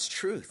to God's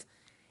truth.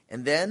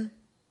 And then,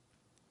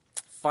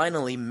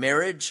 finally,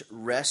 marriage,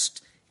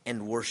 rest,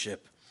 and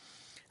worship.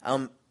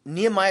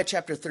 Nehemiah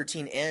chapter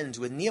 13 ends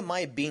with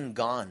Nehemiah being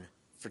gone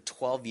for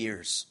 12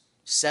 years.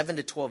 7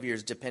 to 12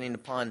 years, depending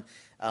upon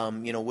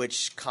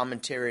which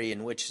commentary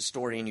and which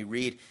historian you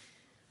read.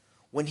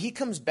 When he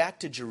comes back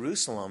to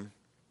Jerusalem,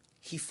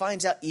 he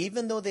finds out,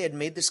 even though they had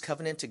made this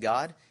covenant to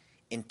God,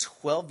 in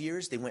 12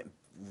 years they went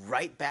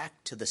right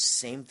back to the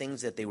same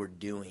things that they were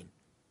doing.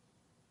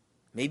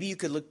 Maybe you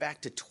could look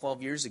back to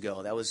 12 years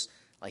ago. That was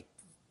like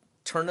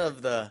turn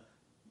of the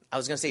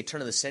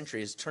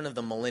century, is turn of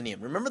the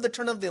millennium. Remember the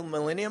turn of the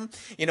millennium?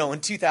 When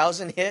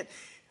 2000 hit?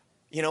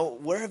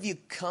 Where have you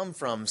come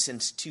from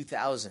since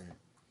 2000?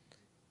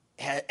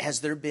 Has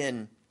there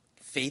been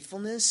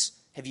faithfulness?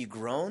 Have you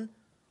grown?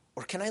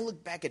 Or can I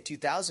look back at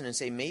 2000 and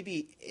say,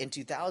 maybe in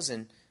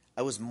 2000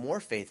 I was more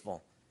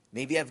faithful.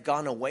 Maybe I've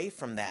gone away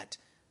from that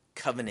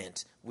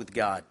covenant with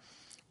God.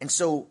 And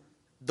so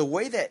the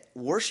way that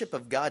worship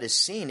of God is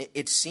seen,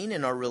 it's seen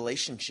in our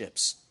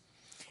relationships.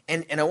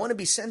 And I want to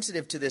be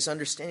sensitive to this,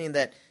 understanding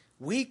that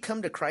we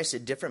come to Christ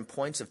at different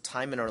points of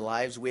time in our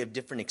lives. We have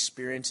different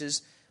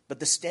experiences. But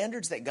the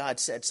standards that God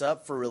sets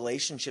up for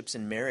relationships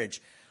and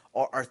marriage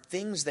are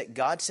things that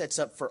God sets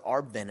up for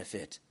our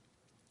benefit.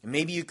 And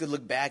maybe you could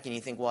look back and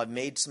you think, well, I've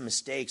made some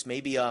mistakes.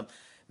 Maybe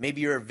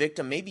you're a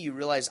victim. Maybe you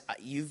realize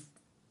you've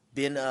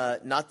been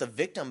not the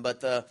victim,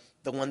 but the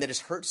one that has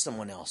hurt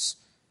someone else.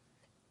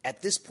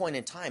 At this point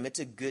in time, it's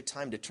a good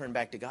time to turn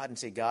back to God and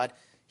say, God,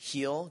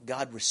 heal.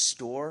 God,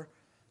 restore.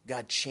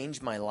 God,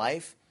 change my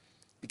life.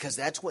 Because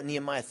that's what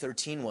Nehemiah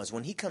 13 was.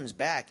 When he comes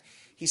back,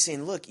 he's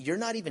saying, look, you're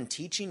not even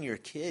teaching your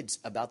kids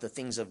about the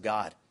things of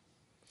God.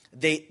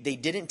 They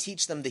didn't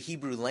teach them the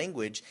Hebrew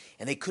language,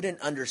 and they couldn't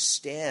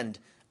understand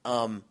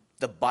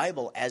the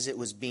Bible as it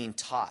was being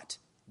taught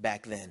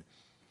back then.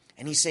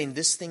 And he's saying,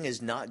 this thing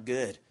is not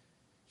good.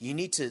 You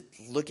need to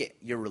look at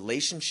your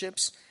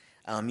relationships.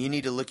 You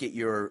need to look at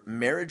your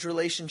marriage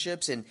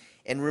relationships. And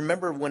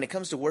remember, when it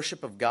comes to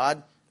worship of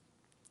God,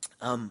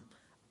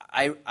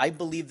 I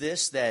believe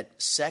this,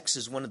 that sex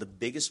is one of the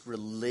biggest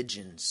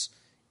religions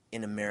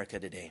in America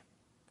today.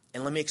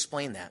 And let me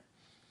explain that.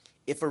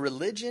 If a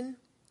religion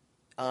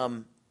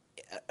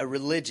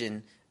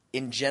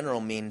in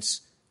general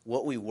means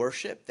what we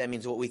worship, that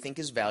means what we think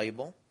is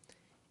valuable.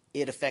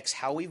 It affects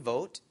how we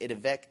vote. It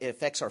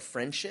affects our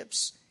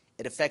friendships.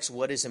 It affects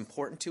what is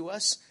important to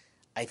us.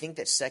 I think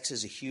that sex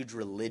is a huge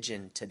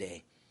religion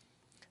today.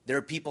 There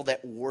are people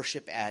that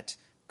worship at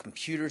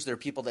computers. There are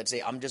people that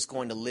say, I'm just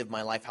going to live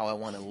my life how I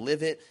want to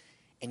live it.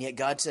 And yet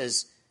God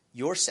says,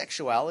 your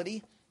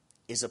sexuality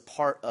is a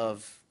part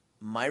of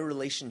my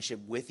relationship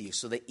with you.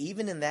 So that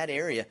even in that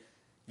area,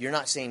 you're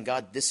not saying,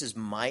 God, this is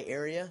my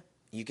area.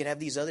 You can have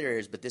these other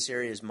areas, but this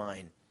area is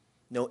mine.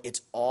 No,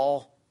 it's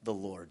all the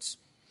Lord's.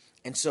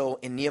 And so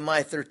in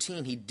Nehemiah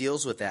 13, he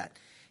deals with that.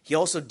 He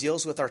also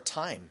deals with our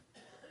time.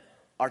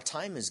 Our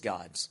time is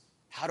God's.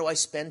 How do I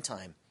spend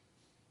time?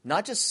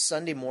 Not just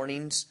Sunday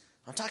mornings.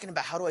 I'm talking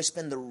about how do I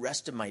spend the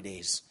rest of my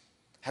days?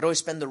 How do I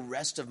spend the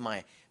rest of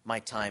my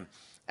time?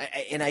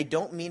 And I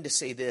don't mean to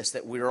say this,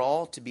 that we're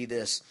all to be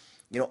this,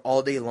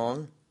 all day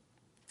long,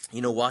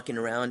 walking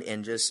around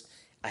and just,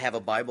 I have a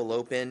Bible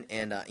open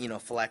and,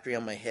 phylactery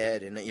on my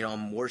head and,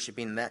 I'm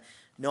worshiping that.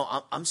 No,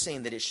 I'm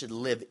saying that it should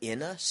live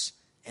in us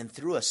and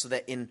through us so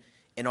that in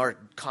our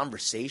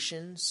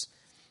conversations,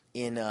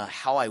 in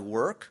how I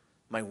work,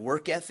 my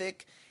work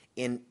ethic,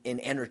 in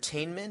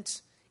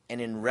entertainment, and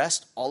in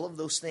rest, all of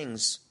those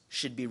things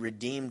should be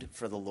redeemed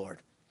for the Lord.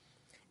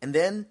 And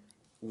then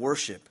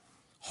worship,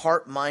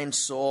 heart, mind,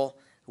 soul,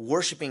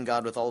 worshiping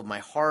God with all of my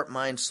heart,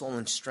 mind, soul,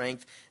 and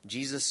strength.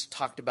 Jesus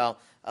talked about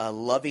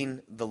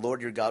loving the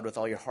Lord your God with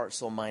all your heart,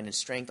 soul, mind, and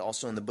strength,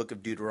 also in the book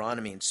of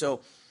Deuteronomy. And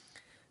so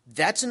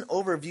that's an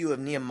overview of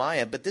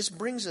Nehemiah, but this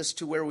brings us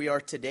to where we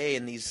are today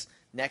in these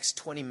next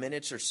 20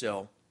 minutes or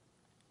so.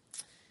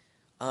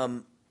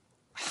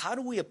 How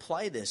do we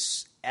apply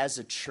this as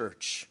a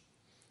church?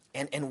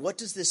 And what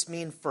does this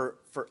mean for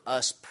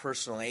us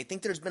personally? I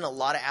think there's been a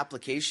lot of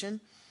application,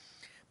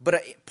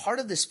 but part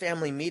of this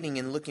family meeting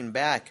and looking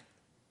back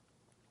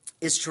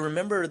is to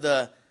remember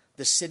the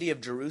city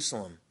of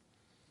Jerusalem.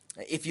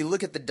 If you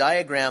look at the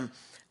diagram,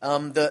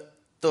 the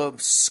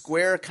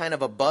square kind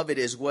of above it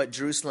is what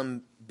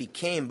Jerusalem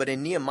became, but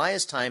in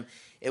Nehemiah's time,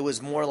 it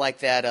was more like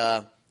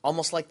that,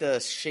 almost like the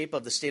shape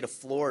of the state of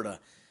Florida.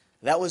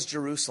 That was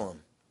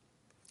Jerusalem.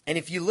 And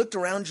if you looked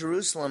around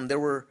Jerusalem, there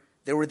were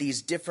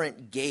these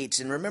different gates.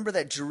 And remember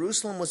that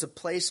Jerusalem was a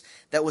place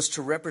that was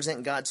to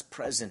represent God's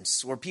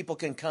presence, where people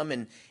can come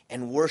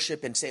and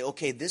worship and say,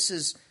 okay, this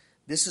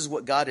is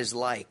what God is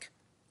like.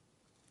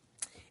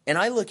 And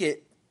I look at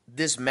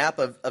this map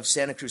of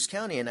Santa Cruz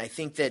County, and I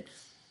think that,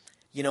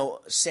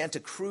 Santa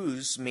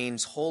Cruz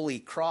means Holy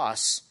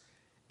Cross.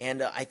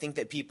 And I think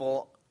that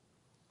people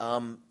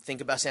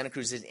think about Santa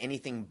Cruz as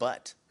anything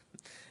but,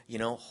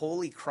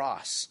 Holy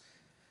Cross.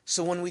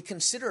 So when we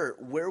consider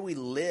where we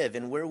live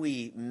and where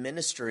we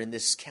minister in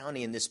this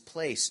county, in this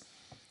place,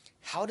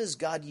 how does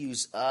God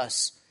use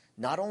us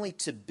not only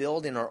to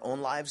build in our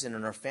own lives and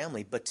in our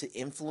family, but to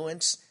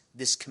influence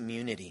this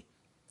community?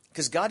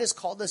 Because God has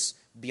called us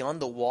beyond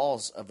the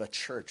walls of a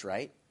church,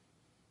 right?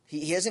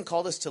 He hasn't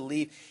called us to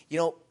leave.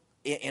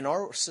 In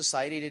our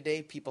society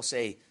today, people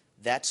say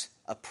that's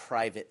a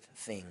private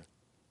thing.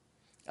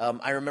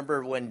 I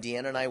remember when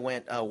Deanna and I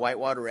went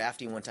whitewater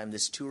rafting one time,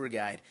 this tour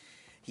guide,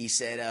 he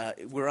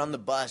said, we're on the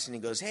bus, and he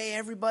goes, hey,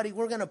 everybody,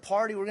 we're going to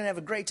party. We're going to have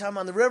a great time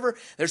on the river.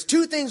 There's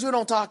two things we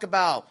don't talk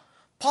about,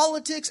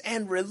 politics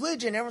and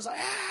religion.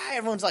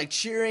 Everyone's like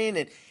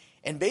cheering.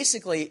 And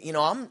basically,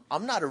 I'm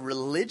not a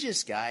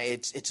religious guy.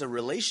 It's a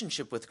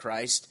relationship with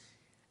Christ.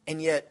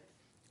 And yet,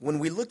 when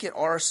we look at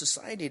our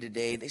society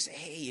today, they say,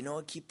 hey,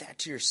 keep that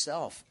to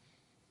yourself.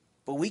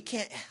 But we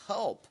can't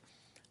help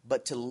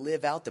but to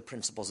live out the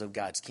principles of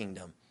God's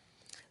kingdom.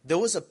 There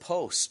was a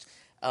post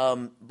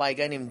by a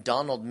guy named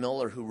Donald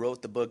Miller, who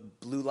wrote the book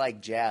Blue Like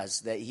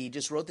Jazz, that he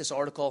just wrote this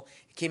article.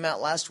 It came out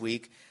last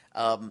week,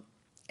 and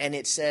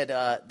it said,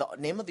 the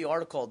name of the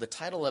article, the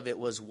title of it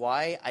was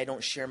Why I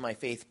Don't Share My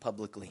Faith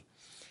Publicly.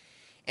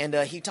 And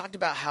he talked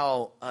about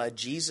how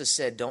Jesus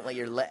said, don't let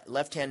your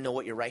left hand know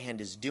what your right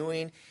hand is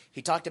doing.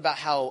 He talked about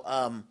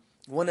how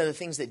one of the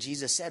things that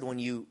Jesus said, when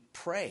you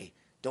pray,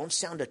 don't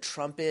sound a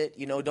trumpet,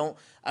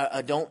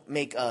 don't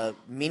make a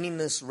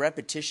meaningless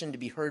repetition to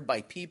be heard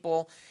by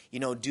people.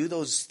 Do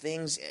those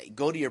things.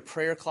 Go to your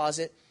prayer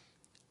closet.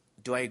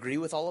 Do I agree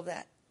with all of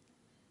that?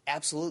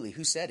 Absolutely.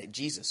 Who said it?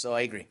 Jesus. So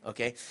I agree.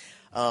 Okay.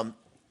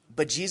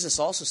 But Jesus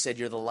also said,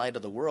 you're the light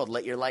of the world.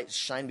 Let your light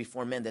shine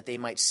before men that they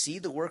might see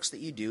the works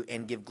that you do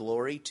and give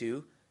glory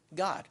to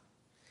God.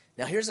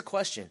 Now here's a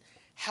question.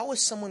 How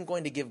is someone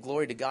going to give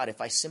glory to God if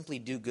I simply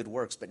do good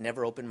works but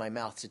never open my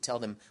mouth to tell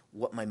them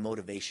what my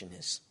motivation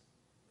is?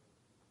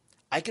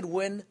 I could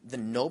win the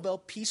Nobel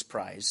Peace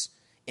Prize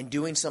in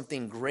doing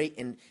something great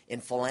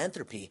in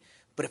philanthropy,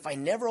 but if I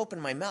never open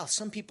my mouth,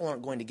 some people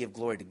aren't going to give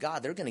glory to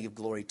God. They're going to give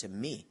glory to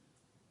me.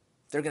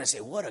 They're going to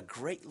say,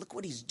 look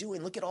what he's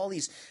doing. Look at all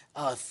these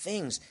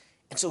things.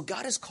 And so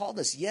God has called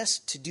us, yes,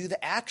 to do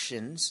the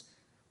actions,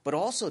 but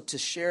also to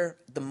share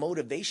the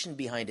motivation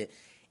behind it.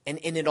 And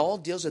it all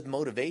deals with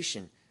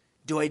motivation.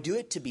 Do I do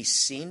it to be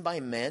seen by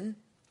men?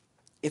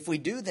 If we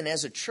do, then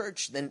as a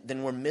church,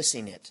 then we're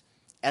missing it.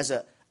 As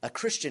a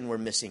Christian, we're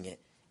missing it.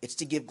 It's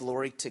to give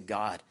glory to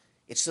God.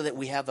 It's so that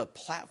we have a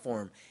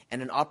platform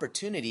and an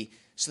opportunity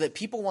so that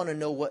people want to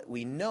know what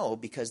we know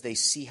because they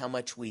see how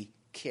much we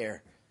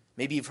care.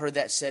 Maybe you've heard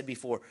that said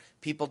before.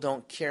 People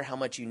don't care how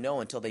much you know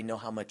until they know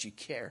how much you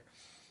care.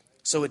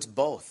 So it's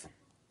both.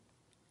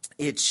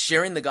 It's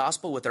sharing the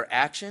gospel with our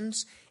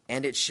actions,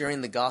 and it's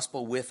sharing the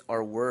gospel with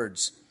our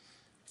words.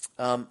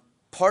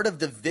 Part of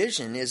the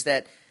vision is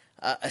that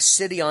a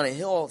city on a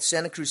hill,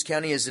 Santa Cruz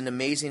County, is an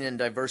amazing and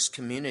diverse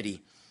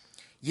community.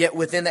 Yet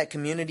within that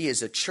community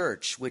is a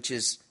church, which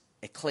is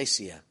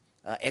ecclesia,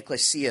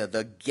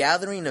 the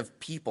gathering of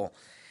people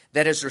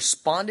that has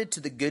responded to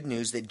the good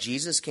news that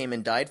Jesus came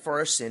and died for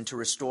our sin to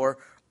restore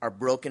our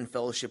broken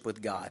fellowship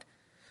with God.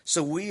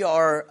 So we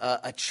are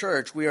a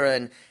church, we are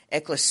an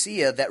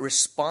ecclesia that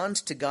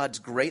responds to God's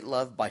great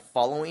love by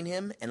following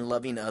him and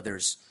loving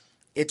others.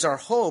 It's our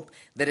hope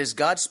that as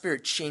God's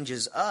Spirit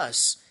changes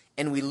us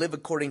and we live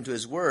according to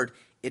his word,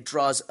 it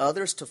draws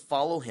others to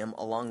follow him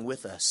along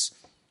with us.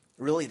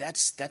 Really,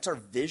 that's our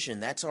vision.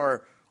 That's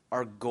our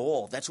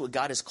goal. That's what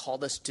God has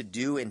called us to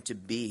do and to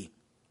be.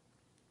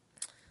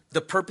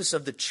 The purpose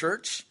of the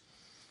church,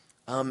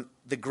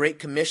 the Great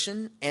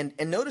Commission, and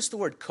notice the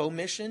word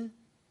commission.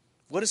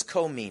 What does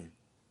co mean?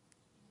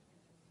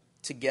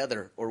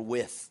 Together or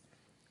with.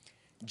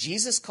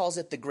 Jesus calls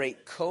it the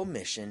Great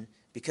Commission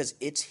because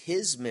it's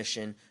his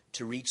mission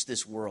to reach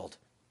this world.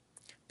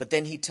 But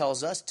then he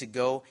tells us to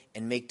go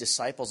and make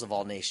disciples of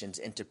all nations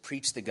and to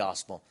preach the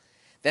gospel.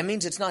 That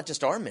means it's not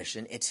just our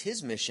mission, it's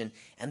his mission.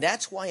 And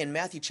that's why in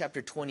Matthew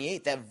chapter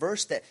 28, that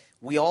verse that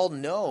we all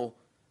know,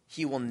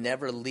 he will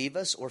never leave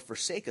us or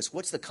forsake us.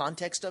 What's the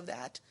context of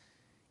that?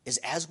 Is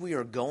as we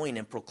are going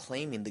and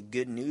proclaiming the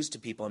good news to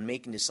people and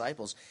making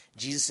disciples,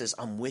 Jesus says,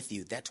 I'm with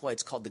you. That's why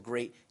it's called the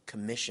Great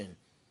Commission.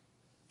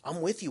 I'm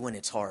with you when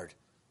it's hard.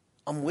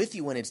 I'm with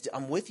you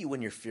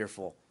when you're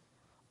fearful.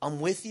 I'm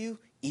with you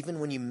even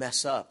when you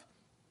mess up.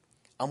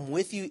 I'm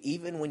with you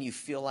even when you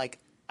feel like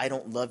I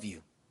don't love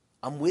you.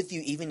 I'm with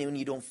you even when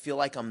you don't feel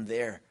like I'm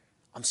there.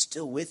 I'm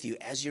still with you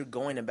as you're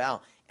going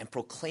about and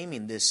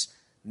proclaiming this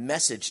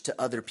message to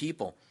other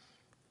people.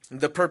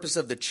 The purpose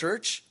of the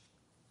church,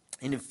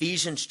 in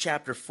Ephesians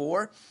chapter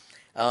 4,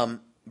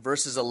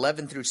 verses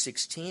 11 through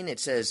 16, it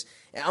says,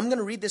 I'm going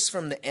to read this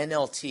from the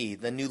NLT,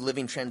 the New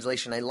Living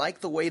Translation. I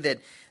like the way that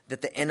the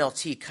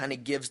NLT kind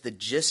of gives the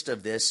gist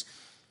of this.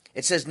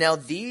 It says, now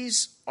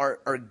these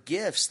are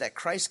gifts that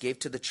Christ gave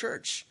to the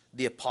church,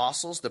 the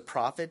apostles, the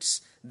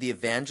prophets, the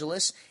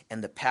evangelists,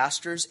 and the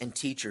pastors and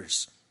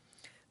teachers.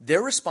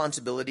 Their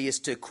responsibility is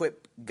to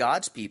equip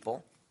God's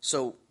people.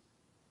 So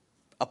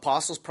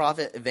apostles,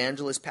 prophets,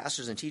 evangelists,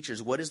 pastors, and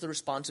teachers, what is the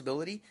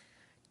responsibility?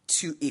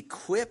 To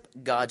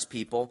equip God's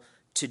people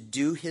to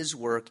do his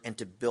work and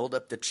to build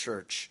up the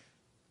church,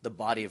 the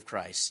body of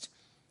Christ.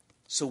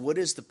 So what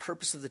is the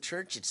purpose of the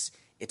church?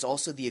 It's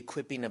also the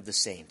equipping of the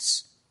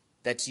saints.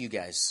 That's you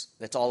guys.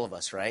 That's all of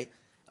us, right?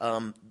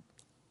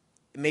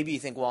 Maybe you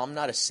think, well, I'm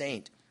not a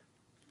saint.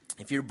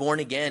 If you're born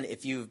again,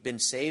 if you've been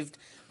saved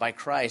by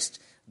Christ,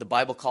 the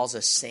Bible calls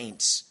us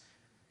saints.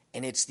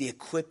 And it's the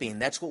equipping.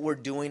 That's what we're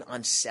doing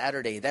on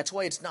Saturday. That's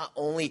why it's not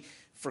only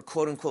for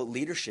quote-unquote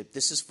leadership.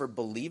 This is for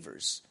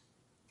believers.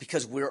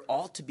 Because we're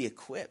all to be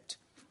equipped.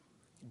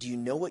 Do you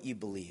know what you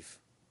believe?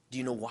 Do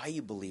you know why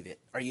you believe it?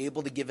 Are you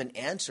able to give an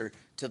answer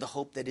to the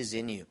hope that is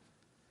in you?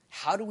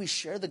 How do we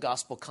share the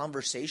gospel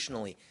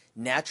conversationally,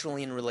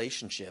 naturally in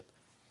relationship?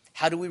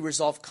 How do we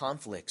resolve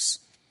conflicts?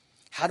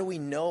 How do we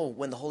know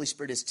when the Holy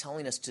Spirit is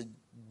telling us to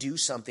do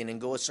something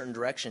and go a certain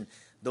direction?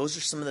 Those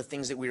are some of the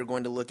things that we are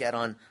going to look at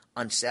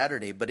on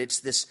Saturday. But it's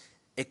this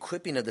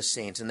equipping of the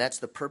saints, and that's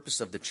the purpose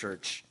of the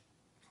church.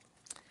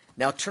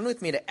 Now turn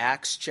with me to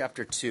Acts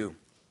chapter 2.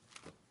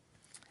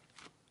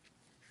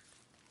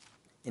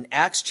 In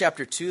Acts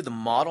chapter 2, the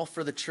model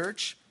for the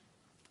church.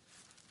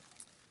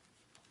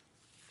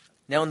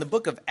 Now in the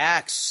book of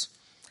Acts,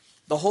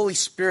 the Holy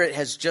Spirit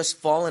has just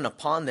fallen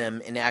upon them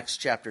in Acts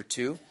chapter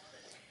 2.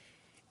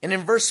 And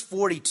in verse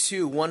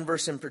 42, one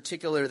verse in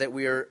particular that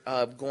we are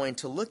going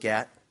to look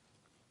at,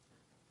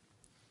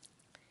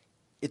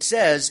 it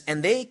says,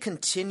 and they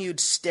continued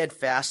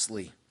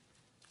steadfastly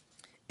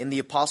in the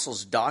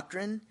apostles'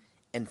 doctrine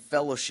and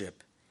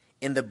fellowship,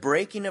 in the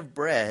breaking of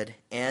bread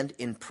and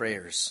in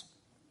prayers.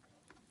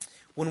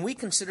 When we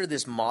consider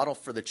this model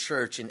for the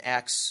church in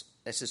Acts,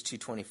 that says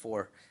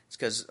 2:24. It's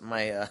because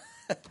my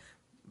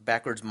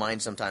backwards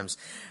mind sometimes.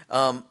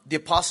 The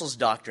apostles'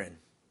 doctrine.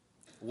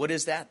 What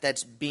is that?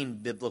 That's being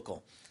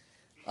biblical.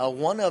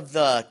 One of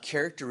the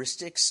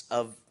characteristics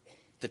of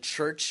the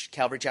church,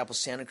 Calvary Chapel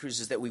Santa Cruz,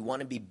 is that we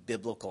want to be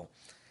biblical.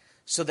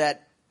 So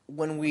that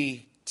when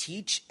we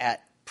teach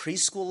at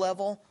preschool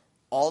level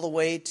all the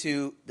way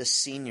to the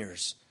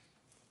seniors,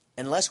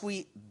 unless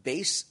we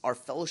base our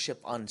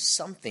fellowship on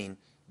something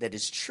that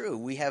is true,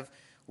 we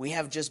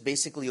have just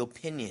basically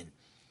opinion.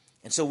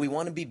 And so we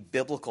want to be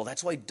biblical.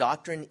 That's why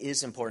doctrine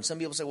is important. Some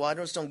people say, well, I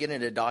just don't get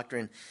into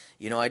doctrine.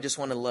 I just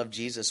want to love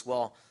Jesus.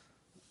 Well,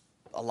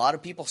 a lot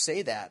of people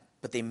say that,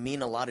 but they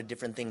mean a lot of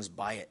different things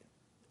by it.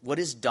 What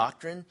is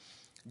doctrine?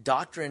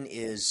 Doctrine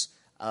is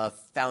a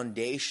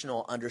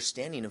foundational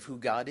understanding of who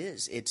God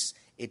is.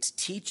 It's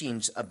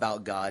teachings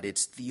about God.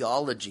 It's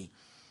theology.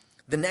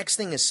 The next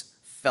thing is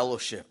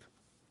fellowship.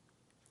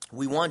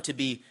 We want to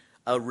be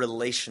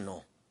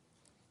relational.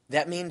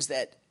 That means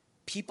that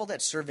people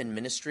that serve in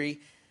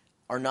ministry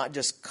are not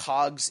just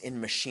cogs in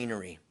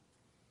machinery.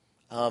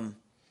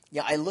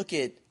 I look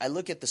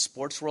at the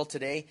sports world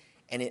today,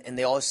 and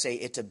they always say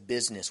it's a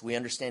business. We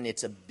understand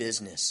it's a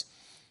business.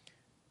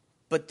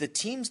 But the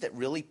teams that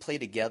really play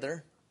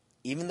together,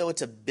 even though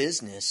it's a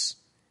business,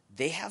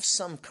 they have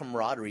some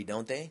camaraderie,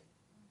 don't they?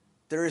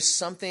 There is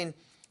something,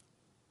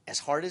 as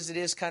hard as it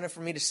is kind of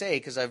for me to say,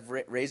 because I've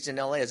raised in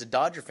LA as a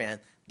Dodger fan,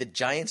 the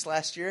Giants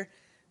last year,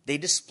 they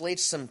displayed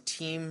some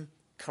team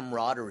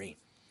camaraderie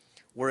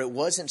where it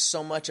wasn't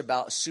so much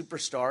about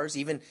superstars.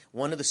 Even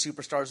one of the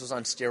superstars was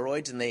on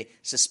steroids, and they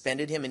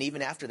suspended him. And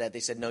even after that, they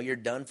said, no, you're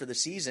done for the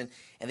season.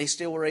 And they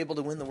still were able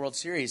to win the World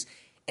Series.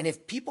 And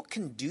if people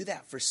can do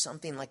that for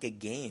something like a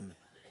game,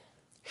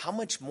 how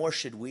much more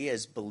should we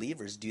as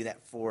believers do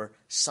that for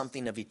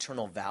something of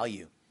eternal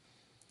value?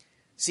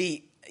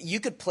 See,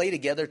 you could play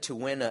together to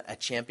win a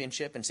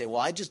championship and say,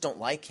 well, I just don't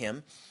like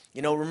him.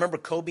 Remember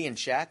Kobe and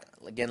Shaq?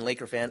 Again,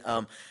 Laker fan.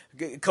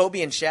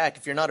 Kobe and Shaq,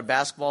 if you're not a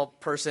basketball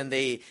person,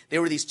 they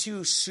were these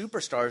two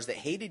superstars that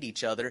hated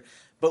each other,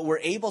 but were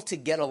able to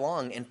get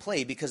along and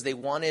play because they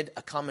wanted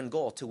a common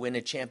goal, to win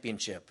a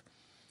championship.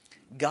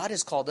 God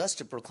has called us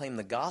to proclaim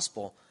the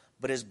gospel,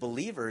 but as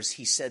believers,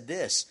 he said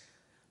this,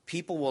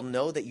 people will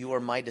know that you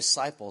are my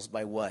disciples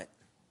by what?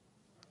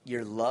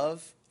 Your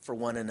love for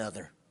one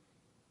another.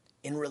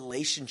 In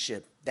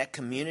relationship, that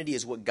community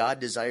is what God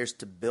desires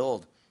to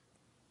build.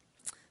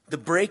 The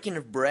breaking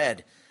of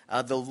bread,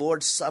 the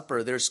Lord's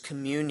Supper, there's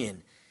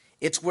communion.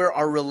 It's where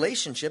our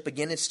relationship,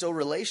 again, it's still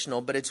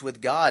relational, but it's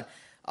with God.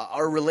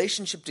 Our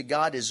relationship to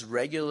God is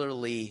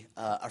regularly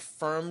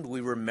affirmed. We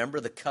remember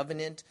the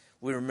covenant.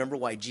 We remember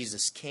why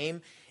Jesus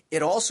came.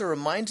 It also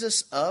reminds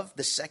us of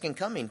the second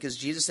coming, because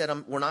Jesus said,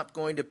 we're not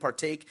going to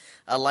partake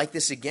like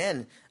this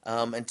again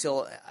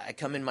until I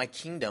come in my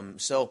kingdom.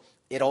 So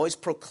it always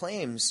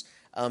proclaims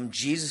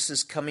Jesus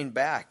is coming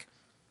back.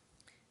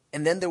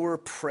 And then there were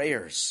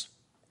prayers.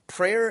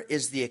 Prayer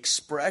is the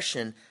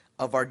expression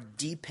of our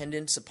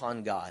dependence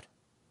upon God.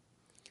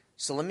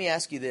 So let me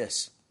ask you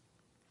this.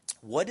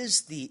 What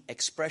is the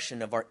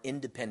expression of our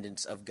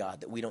independence of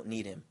God, that we don't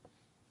need him?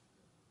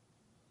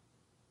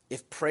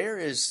 If prayer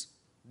is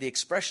the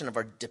expression of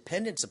our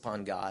dependence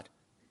upon God,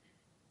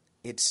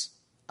 it's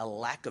a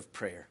lack of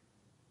prayer.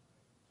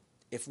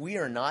 If we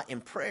are not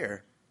in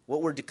prayer,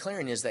 what we're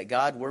declaring is that,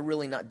 God, we're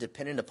really not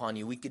dependent upon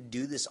you. We could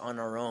do this on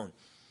our own.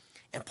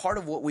 And part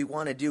of what we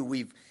want to do,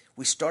 we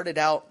started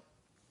out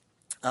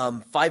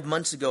 5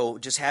 months ago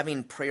just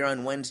having prayer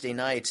on Wednesday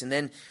nights, and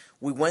then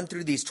we went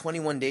through these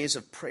 21 days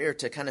of prayer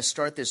to kind of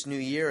start this new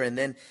year. And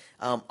then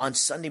on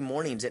Sunday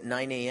mornings at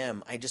 9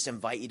 a.m., I just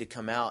invite you to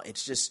come out.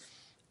 It's just,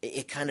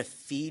 it kind of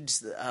feeds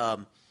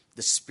the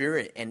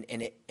Spirit, and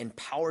it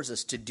empowers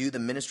us to do the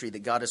ministry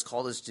that God has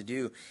called us to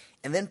do.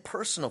 And then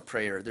personal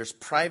prayer, there's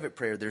private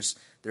prayer,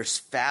 there's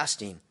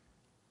fasting.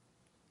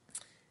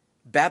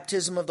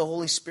 Baptism of the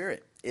Holy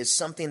Spirit is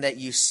something that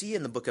you see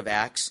in the book of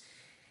Acts.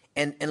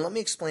 And let me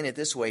explain it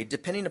this way.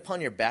 Depending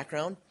upon your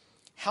background,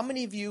 how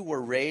many of you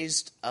were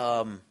raised in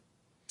a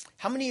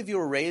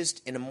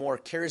more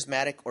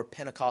charismatic or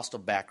Pentecostal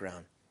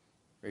background?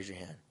 Raise your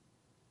hand.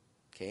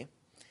 Okay.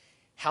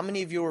 How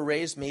many of you were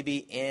raised maybe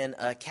in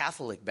a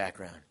Catholic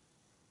background?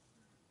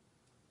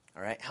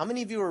 All right. How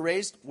many of you were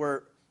raised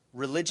where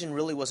religion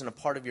really wasn't a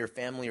part of your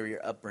family or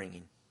your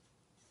upbringing?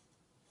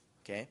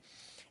 Okay.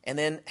 And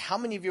then how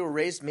many of you were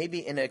raised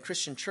maybe in a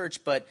Christian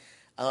church, but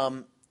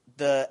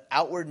the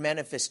outward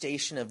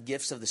manifestation of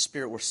gifts of the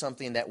Spirit were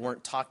something that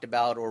weren't talked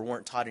about or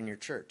weren't taught in your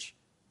church?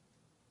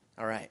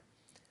 All right.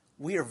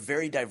 We are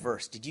very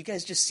diverse. Did you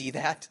guys just see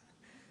that?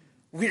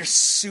 We are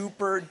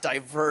super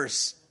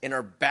diverse in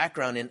our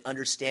background and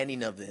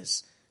understanding of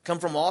this. Come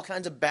from all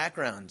kinds of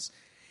backgrounds.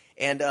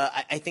 And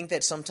I think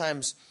that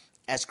sometimes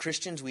as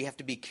Christians, we have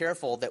to be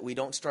careful that we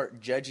don't start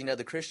judging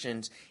other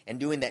Christians and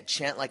doing that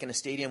chant like in a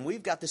stadium.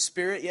 We've got the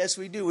Spirit. Yes,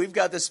 we do. We've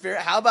got the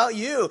Spirit. How about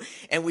you?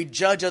 And we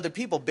judge other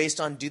people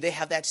based on, do they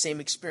have that same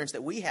experience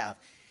that we have?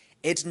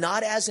 It's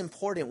not as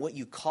important what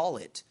you call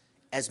it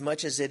as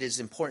much as it is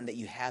important that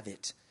you have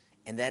it.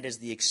 And that is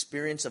the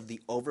experience of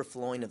the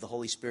overflowing of the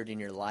Holy Spirit in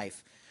your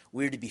life.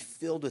 We're to be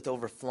filled with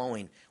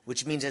overflowing,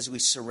 which means as we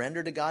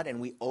surrender to God and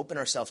we open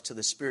ourselves to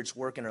the Spirit's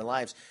work in our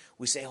lives,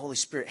 we say, Holy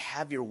Spirit,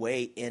 have your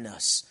way in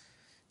us.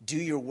 Do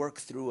your work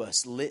through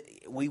us.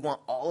 We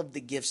want all of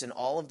the gifts and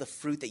all of the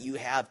fruit that you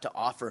have to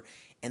offer.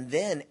 And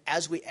then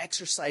as we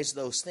exercise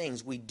those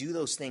things, we do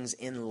those things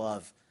in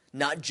love,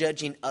 not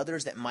judging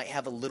others that might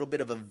have a little bit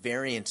of a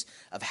variance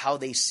of how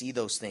they see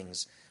those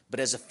things.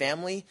 But as a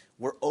family,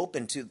 we're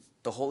open to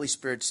the Holy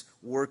Spirit's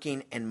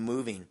working and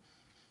moving.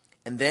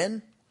 And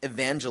then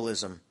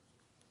evangelism.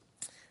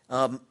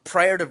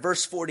 Prior to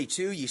verse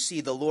 42, you see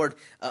the Lord,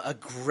 a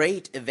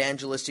great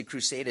evangelistic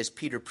crusade as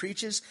Peter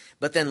preaches.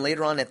 But then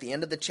later on at the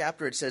end of the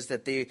chapter, it says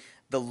that the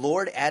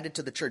Lord added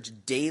to the church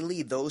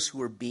daily those who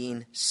were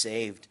being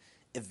saved.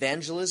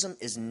 Evangelism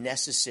is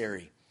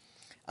necessary.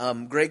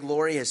 Greg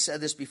Laurie has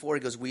said this before.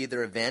 He goes, we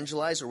either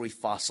evangelize or we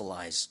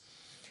fossilize.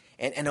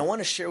 And I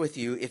want to share with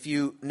you, if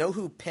you know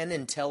who Penn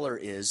and Teller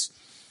is,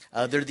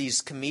 they're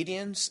these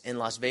comedians in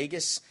Las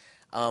Vegas.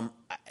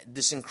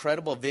 This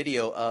incredible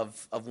video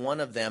of one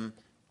of them,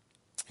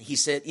 he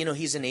said,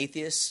 he's an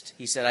atheist.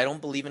 He said, I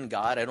don't believe in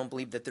God. I don't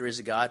believe that there is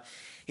a God.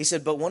 He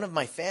said, but one of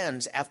my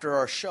fans, after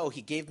our show,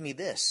 he gave me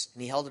this.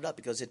 And he held it up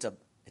because it's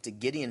a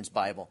Gideon's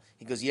Bible.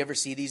 He goes, you ever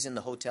see these in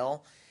the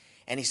hotel?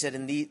 And he said,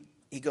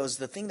 he goes,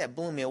 the thing that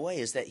blew me away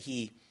is that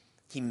he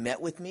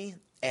met with me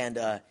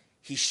and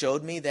he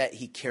showed me that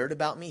he cared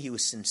about me. He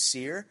was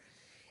sincere.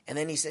 And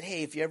then he said,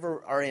 hey, if you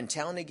ever are in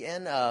town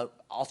again,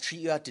 I'll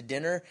treat you out to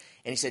dinner.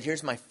 And he said,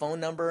 here's my phone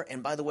number.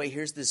 And by the way,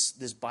 here's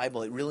this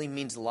Bible. It really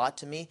means a lot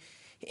to me.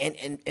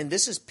 And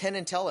this is Penn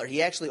and Teller.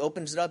 He actually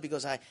opens it up. He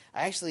goes, I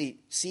actually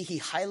see he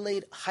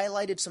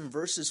highlighted some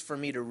verses for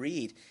me to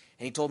read.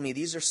 And he told me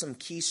these are some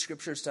key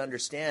scriptures to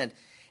understand.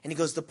 And he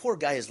goes, the poor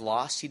guy is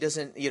lost. He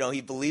doesn't,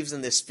 he believes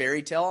in this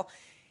fairy tale.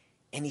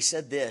 And he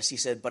said this. He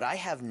said, but I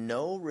have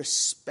no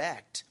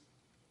respect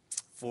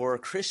for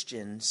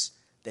Christians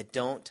that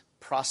don't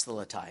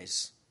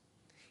proselytize.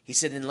 He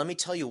said, and let me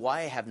tell you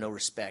why I have no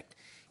respect.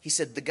 He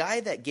said, the guy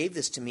that gave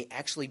this to me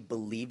actually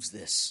believes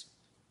this.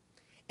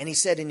 And he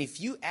said, and if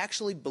you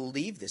actually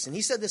believe this, and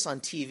he said this on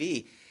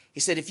TV, he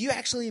said, if you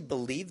actually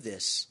believe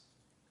this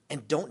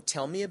and don't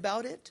tell me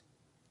about it,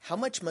 how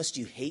much must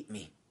you hate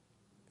me?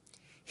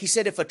 He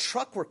said, if a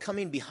truck were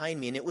coming behind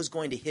me and it was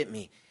going to hit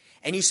me,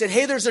 and you said,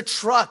 hey, there's a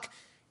truck,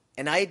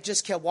 and I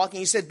just kept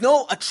walking, he said,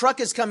 no, a truck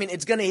is coming,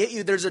 it's going to hit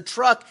you, there's a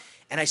truck,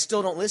 and I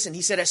still don't listen.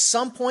 He said, at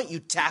some point you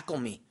tackle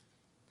me.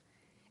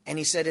 And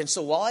he said, and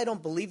so while I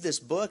don't believe this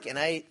book, and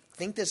I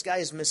think this guy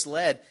is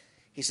misled,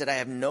 he said, I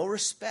have no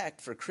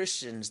respect for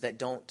Christians that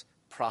don't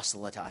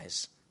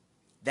proselytize.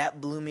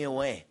 That blew me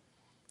away.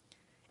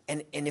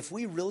 And if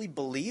we really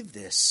believe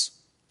this,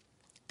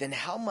 then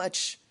how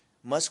much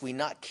must we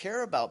not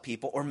care about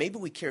people, or maybe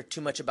we care too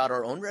much about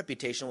our own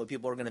reputation, what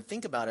people are going to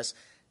think about us,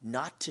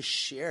 not to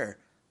share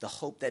the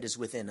hope that is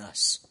within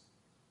us?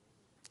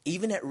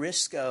 Even at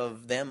risk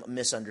of them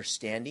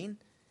misunderstanding,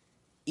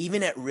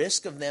 even at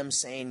risk of them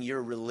saying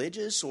you're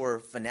religious or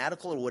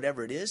fanatical or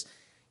whatever it is,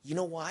 you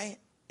know why?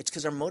 It's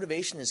because our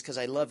motivation is because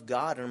I love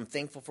God and I'm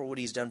thankful for what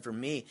he's done for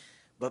me,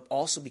 but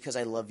also because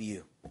I love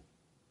you,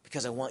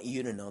 because I want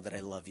you to know that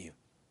I love you.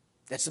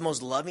 That's the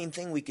most loving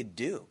thing we could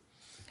do.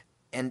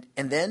 And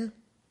then,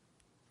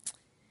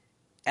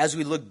 as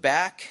we look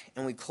back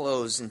and we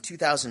close in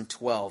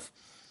 2012,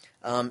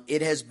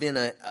 it has been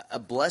a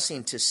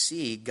blessing to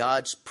see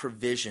God's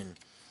provision.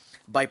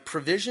 By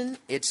provision,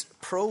 it's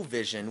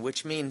provision,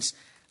 which means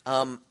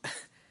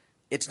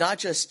it's not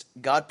just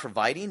God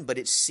providing, but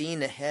it's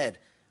seeing ahead.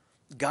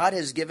 God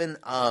has given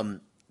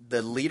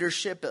the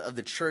leadership of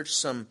the church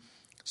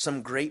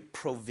some great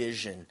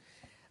provision.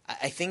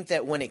 I think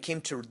that when it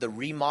came to the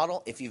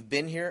remodel, if you've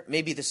been here,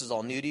 maybe this is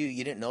all new to you.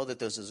 You didn't know that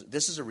this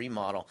is a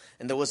remodel,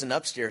 and there was an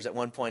upstairs at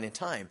one point in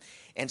time.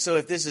 And so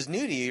if this is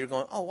new to you, you're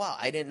going, oh, wow,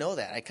 I didn't know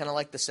that. I kind of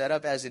like the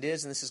setup as it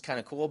is, and this is kind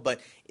of cool,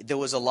 but there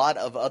was a lot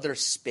of other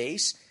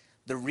space.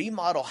 The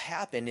remodel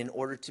happened in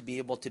order to be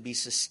able to be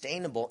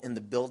sustainable in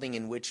the building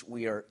in which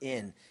we are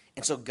in.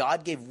 And so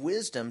God gave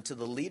wisdom to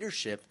the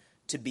leadership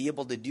to be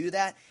able to do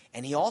that,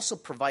 and he also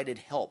provided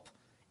help.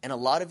 And a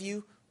lot of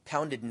you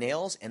pounded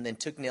nails and then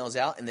took nails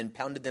out and then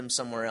pounded them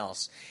somewhere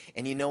else.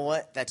 And you know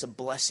what? That's a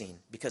blessing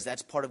because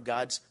that's part of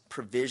God's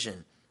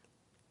provision.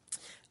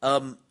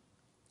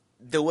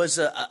 There was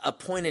a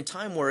point in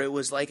time where it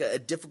was like a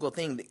difficult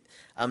thing,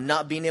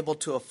 not being able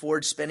to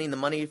afford spending the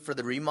money for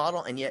the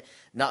remodel and yet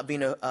not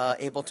being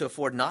able to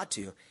afford not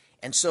to.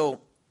 And so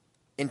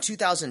in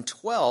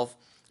 2012,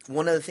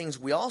 one of the things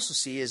we also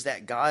see is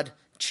that God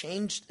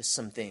changed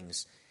some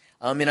things.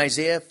 In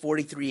Isaiah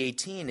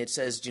 43:18, it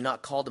says, do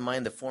not call to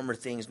mind the former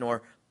things,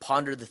 nor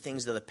ponder the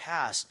things of the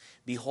past.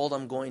 Behold,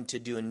 I'm going to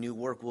do a new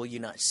work. Will you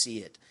not see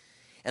it?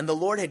 And the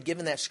Lord had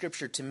given that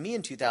scripture to me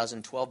in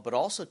 2012, but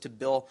also to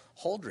Bill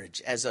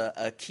Holdridge as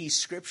a key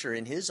scripture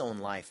in his own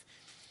life.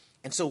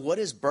 And so what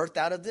is birthed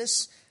out of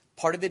this?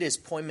 Part of it is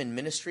Poimen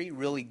Ministry,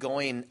 really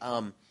going,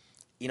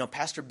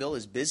 Pastor Bill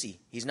is busy.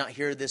 He's not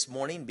here this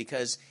morning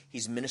because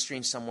he's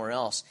ministering somewhere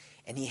else.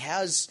 And he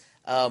has...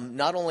 God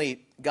not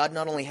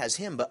only has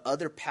him, but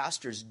other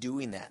pastors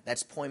doing that.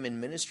 That's Poimen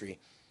Ministry.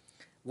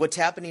 What's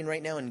happening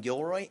right now in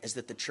Gilroy is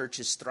that the church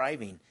is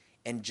thriving,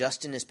 and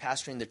Justin is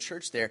pastoring the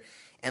church there,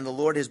 and the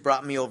Lord has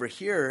brought me over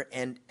here,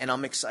 and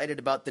I'm excited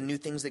about the new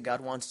things that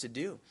God wants to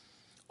do.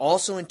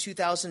 Also in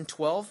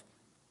 2012,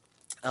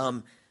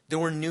 there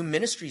were new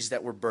ministries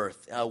that were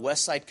birthed.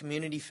 Westside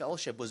Community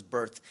Fellowship was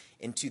birthed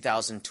in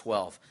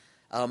 2012.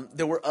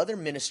 There were other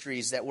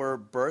ministries that were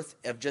birthed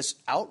of just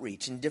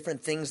outreach and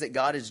different things that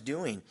God is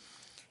doing.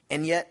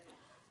 And yet,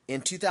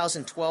 In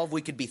 2012,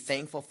 we could be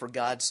thankful for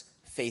God's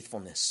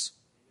faithfulness.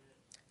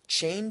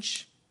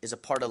 Change is a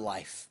part of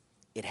life.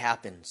 It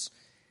happens.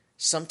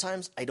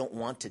 Sometimes I don't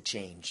want to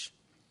change.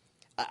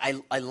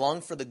 I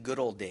long for the good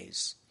old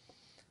days.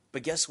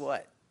 But guess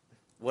what?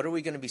 What are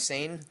we going to be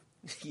saying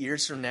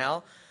years from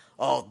now?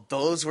 Oh,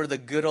 those were the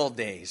good old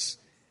days.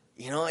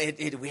 You know,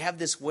 we have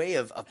this way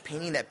of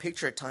painting that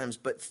picture at times,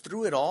 but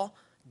through it all,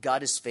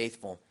 God is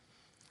faithful.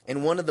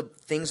 And one of the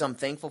things I'm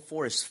thankful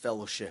for is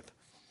fellowship,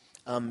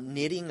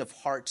 knitting of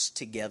hearts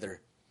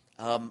together.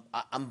 I'm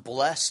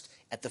blessed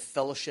at the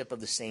fellowship of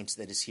the saints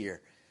that is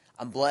here.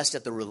 I'm blessed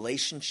at the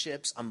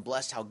relationships. I'm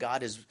blessed how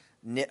God has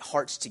knit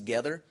hearts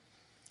together.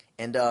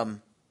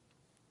 And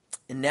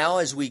now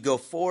as we go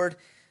forward,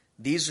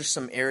 these are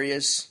some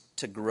areas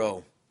to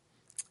grow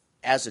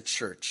as a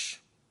church.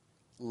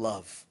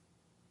 Love.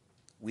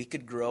 We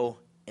could grow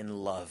in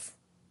love.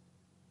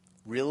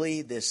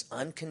 Really, this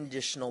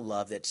unconditional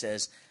love that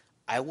says,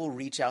 I will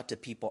reach out to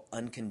people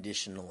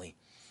unconditionally.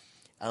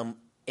 And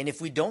if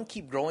we don't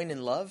keep growing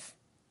in love,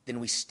 then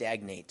we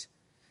stagnate.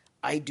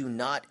 I do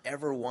not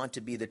ever want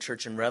to be the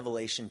church in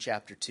Revelation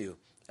chapter 2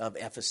 of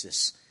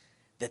Ephesus,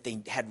 that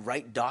they had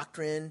right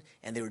doctrine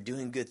and they were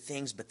doing good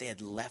things, but they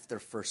had left their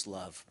first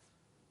love.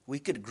 We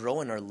could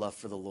grow in our love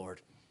for the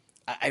Lord.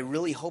 I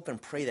really hope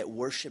and pray that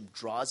worship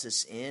draws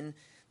us in,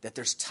 that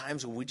there's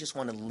times where we just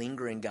want to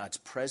linger in God's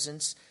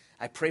presence.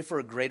 I pray for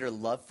a greater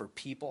love for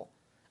people.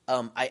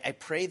 I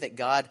pray that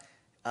God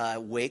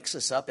wakes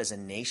us up as a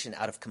nation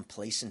out of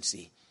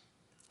complacency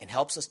and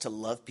helps us to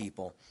love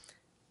people.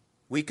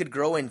 We could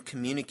grow in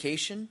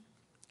communication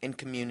and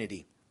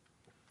community.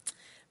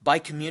 By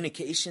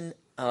communication,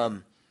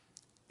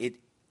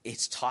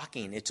 it's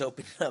talking. It's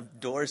opening up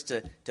doors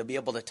to be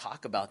able to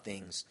talk about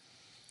things.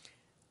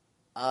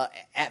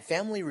 At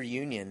family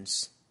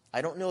reunions,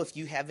 I don't know if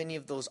you have any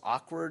of those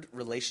awkward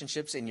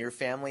relationships in your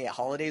family at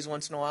holidays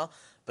once in a while,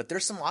 but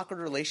there's some awkward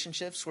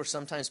relationships where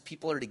sometimes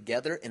people are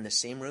together in the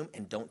same room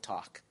and don't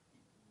talk.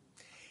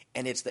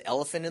 And it's the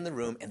elephant in the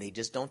room, and they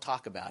just don't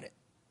talk about it.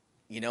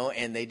 You know,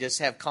 and they just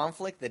have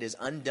conflict that is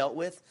undealt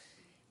with.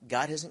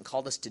 God hasn't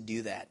called us to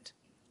do that.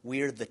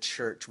 We are the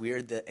church. We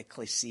are the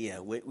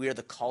ecclesia. We are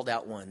the called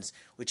out ones,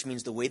 which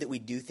means the way that we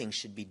do things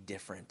should be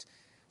different.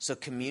 So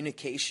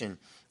communication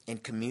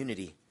and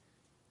community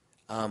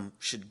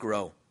should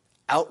grow.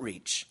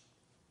 Outreach.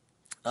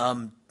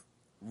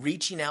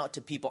 Reaching out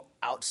to people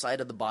outside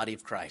of the body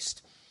of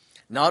Christ.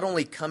 Not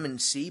only come and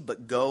see,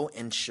 but go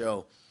and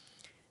show.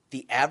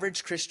 The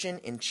average Christian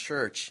in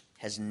church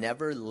has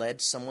never led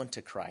someone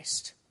to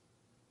Christ.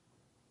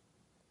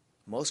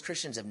 Most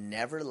Christians have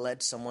never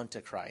led someone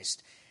to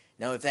Christ.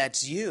 Now, if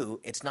that's you,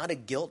 it's not a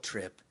guilt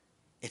trip.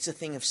 It's a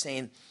thing of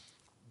saying,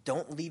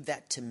 don't leave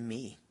that to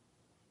me.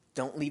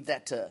 Don't leave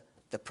that to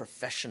the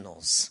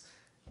professionals.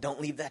 Don't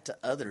leave that to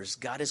others.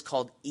 God has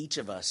called each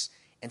of us.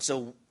 And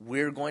so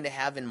we're going to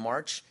have in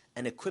March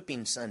an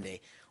equipping Sunday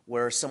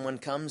where someone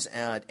comes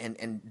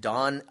and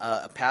Don,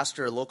 a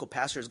local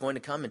pastor, is going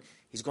to come and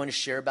he's going to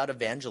share about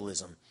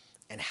evangelism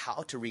and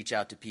how to reach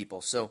out to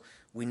people. So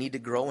we need to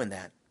grow in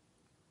that.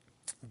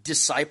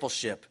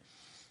 Discipleship.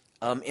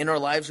 In our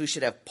lives, we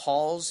should have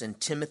Paul's and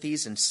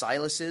Timothy's and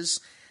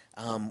Silas's.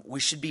 We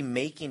should be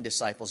making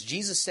disciples.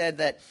 Jesus said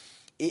that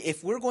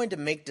if we're going to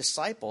make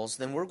disciples,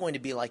 then we're going to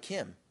be like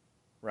him,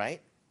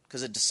 right?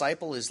 Because a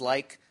disciple is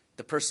like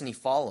the person he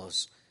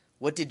follows.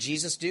 What did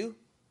Jesus do?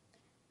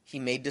 He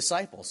made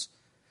disciples.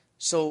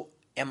 So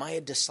am I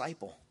a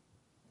disciple?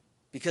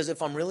 Because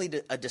if I'm really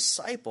a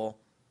disciple,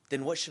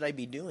 then what should I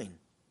be doing?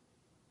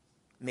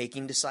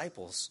 Making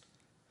disciples.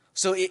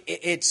 So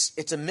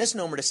it's a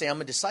misnomer to say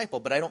I'm a disciple,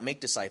 but I don't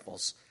make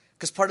disciples.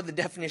 Because part of the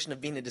definition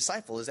of being a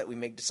disciple is that we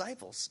make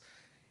disciples.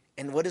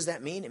 And what does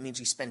that mean? It means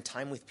we spend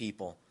time with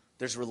people.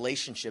 There's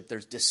relationship,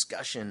 there's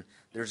discussion,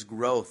 there's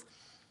growth,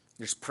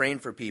 there's praying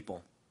for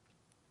people.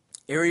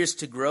 Areas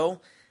to grow,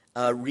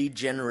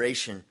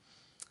 regeneration.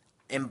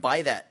 And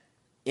by that,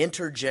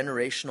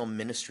 intergenerational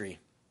ministry.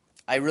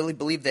 I really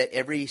believe that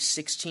every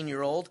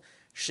 16-year-old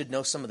should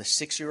know some of the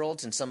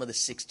 6-year-olds and some of the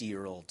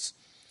 60-year-olds.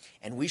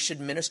 And we should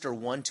minister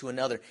one to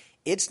another.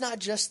 It's not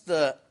just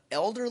the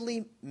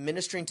elderly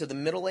ministering to the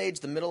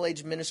middle-aged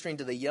ministering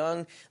to the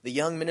young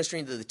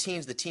ministering to the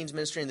teens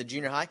ministering to the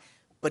junior high,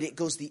 but it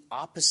goes the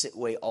opposite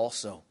way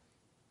also.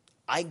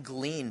 I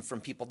glean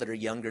from people that are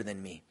younger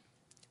than me.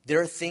 There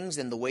are things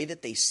in the way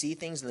that they see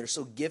things, and they're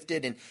so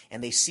gifted,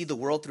 and they see the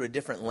world through a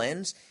different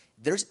lens.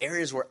 There's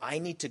areas where I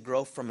need to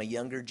grow from a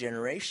younger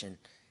generation.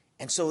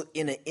 And so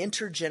in an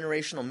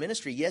intergenerational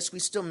ministry, yes, we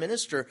still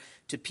minister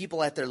to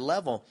people at their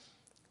level,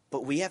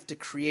 but we have to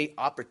create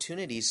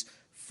opportunities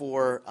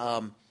for,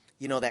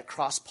 that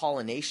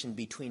cross-pollination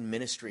between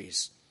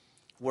ministries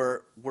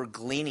where we're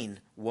gleaning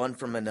one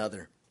from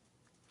another.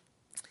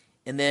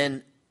 And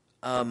then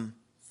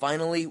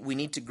finally, we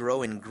need to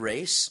grow in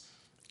grace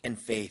and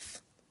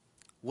faith.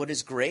 What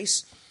is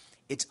grace?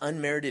 It's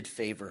unmerited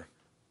favor.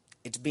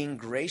 It's being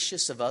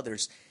gracious of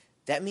others.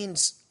 That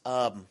means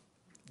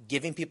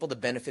giving people the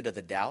benefit of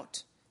the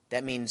doubt.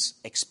 That means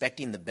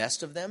expecting the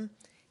best of them,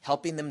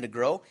 helping them to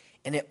grow.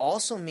 And it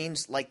also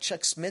means, like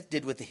Chuck Smith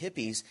did with the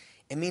hippies,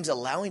 it means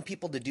allowing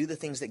people to do the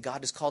things that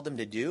God has called them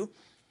to do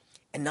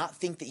and not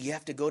think that you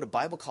have to go to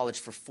Bible college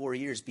for 4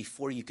 years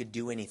before you could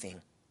do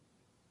anything.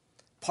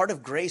 Part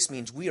of grace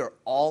means we are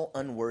all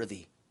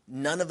unworthy.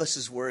 None of us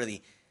is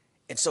worthy.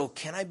 And so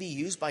can I be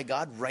used by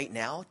God right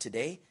now,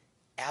 today?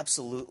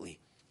 Absolutely.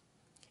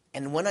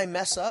 And when I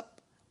mess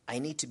up, I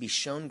need to be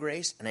shown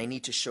grace and I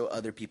need to show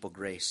other people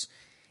grace.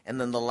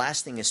 And then the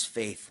last thing is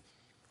faith.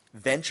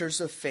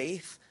 Ventures of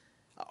faith.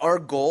 Our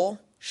goal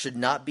should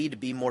not be to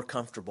be more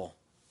comfortable.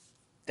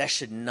 That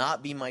should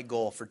not be my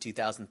goal for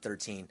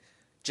 2013,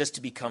 just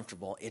to be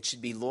comfortable. It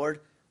should be,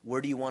 Lord,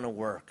 where do you want to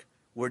work?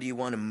 Where do you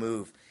want to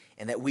move?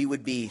 And that we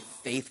would be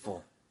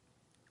faithful.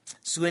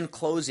 So in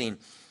closing,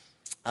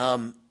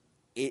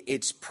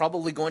 it's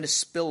probably going to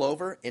spill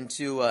over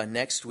into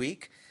next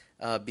week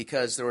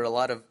because there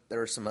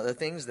are some other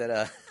things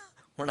that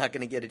we're not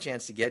going to get a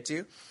chance to get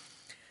to.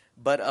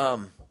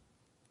 But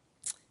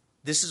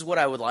this is what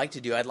I would like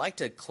to do. I'd like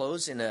to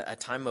close in a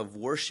time of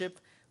worship.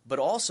 But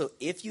also,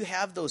 if you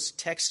have those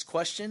text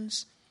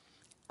questions,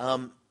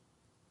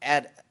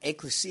 at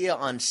Ecclesia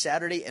on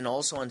Saturday and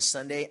also on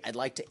Sunday, I'd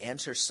like to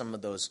answer some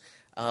of those.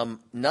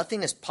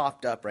 Nothing has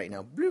popped up right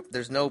now. Bloop.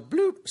 There's no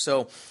bloop.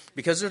 So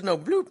because there's no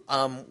bloop,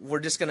 we're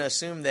just going to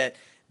assume that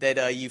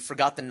you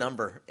forgot the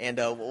number. And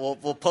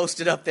we'll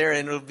post it up there,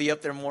 and it'll be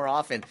up there more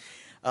often.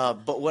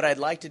 But what I'd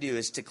like to do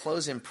is to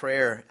close in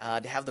prayer,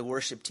 to have the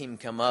worship team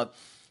come up.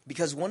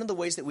 Because one of the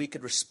ways that we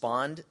could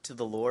respond to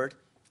the Lord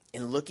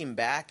in looking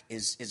back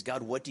is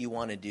God, what do you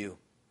want to do?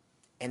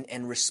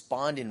 And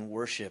respond in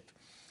worship.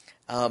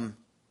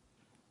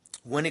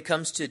 When it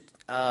comes to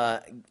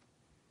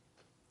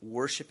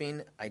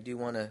worshiping, I do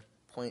want to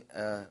point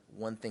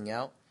one thing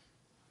out.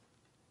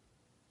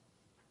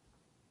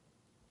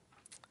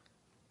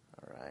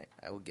 All right,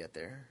 I will get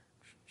there.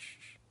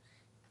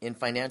 In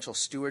financial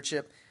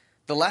stewardship,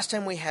 the last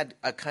time we had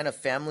a kind of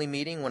family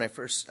meeting when I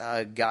first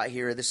got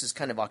here, this is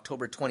kind of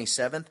October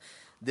 27th.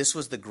 This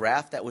was the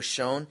graph that was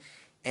shown.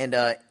 And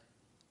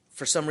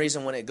for some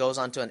reason, when it goes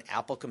onto an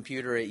Apple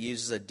computer, it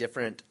uses a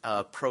different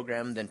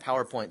program than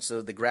PowerPoint,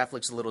 so the graph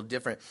looks a little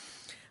different.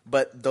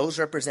 But those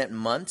represent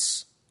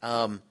months.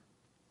 The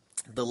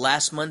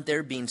last month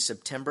there being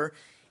September,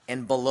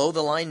 and below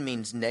the line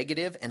means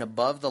negative, and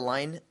above the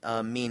line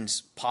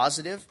means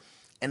positive,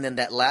 and then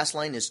that last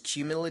line is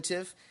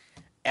cumulative.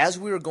 As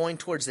we were going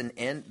towards the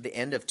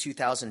end of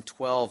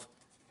 2012,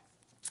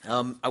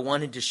 I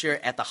wanted to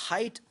share at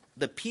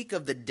the peak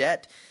of the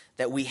debt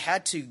that we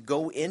had to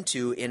go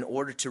into in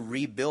order to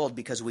rebuild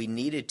because we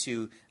needed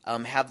to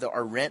have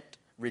our rent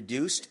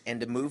reduced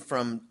and to move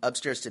from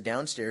upstairs to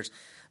downstairs.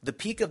 The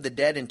peak of the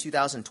debt in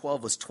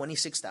 2012 was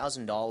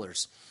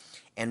 $26,000.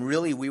 And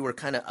really we were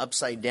kind of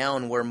upside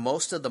down where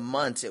most of the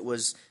months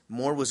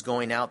more was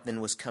going out than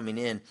was coming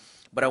in.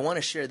 But I want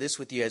to share this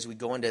with you as we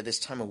go into this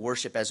time of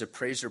worship as a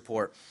praise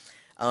report.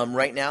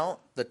 Right now,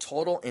 the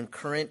total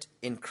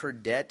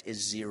incurred debt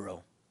is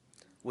zero.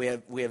 We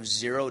have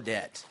zero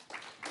debt.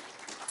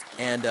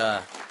 And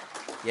that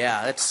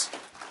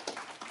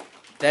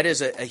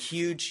is a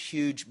huge,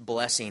 huge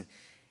blessing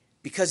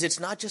because it's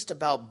not just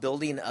about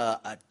building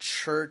a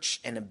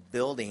church and a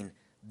building.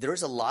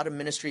 There's a lot of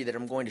ministry that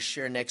I'm going to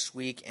share next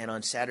week and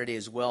on Saturday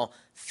as well,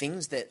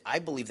 things that I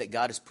believe that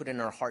God has put in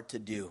our heart to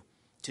do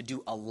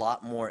a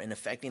lot more in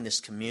affecting this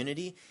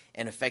community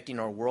and affecting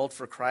our world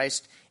for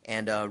Christ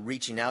and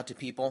reaching out to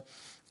people.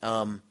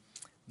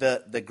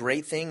 The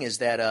great thing is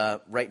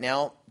that right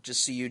now,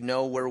 just so you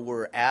know where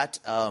we're at,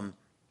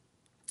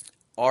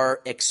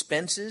 our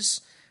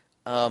expenses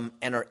and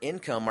our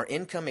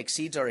income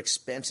exceeds our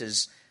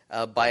expenses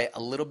by a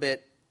little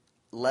bit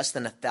less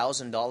than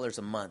 $1,000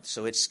 a month.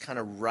 So it's kind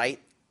of right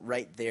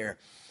there.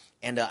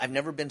 And I've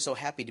never been so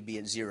happy to be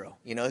at zero.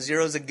 You know,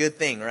 zero is a good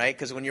thing, right?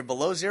 Because when you're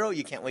below zero,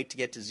 you can't wait to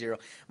get to zero.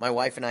 My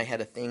wife and I had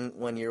a thing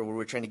one year where we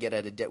were trying to get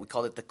out of debt. We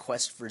called it the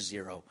quest for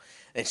zero.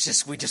 It's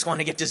just, we just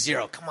want to get to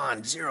zero. Come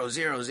on, zero,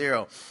 zero,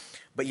 zero.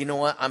 But you know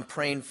what? I'm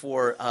praying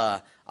for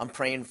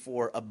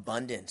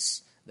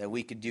abundance, that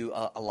we could do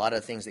a lot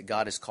of things that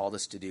God has called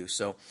us to do.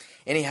 So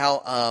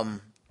anyhow,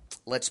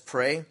 let's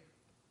pray.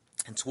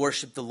 And to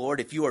worship the Lord.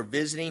 If you are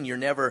visiting, you're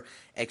never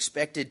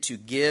expected to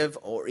give,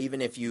 or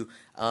even if you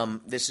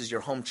this is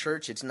your home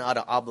church, it's not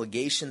an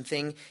obligation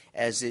thing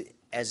as it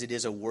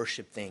is a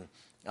worship thing.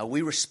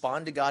 We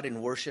respond to God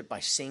in worship by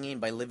singing,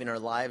 by living our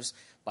lives,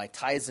 by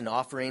tithes and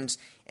offerings,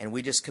 and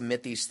we just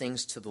commit these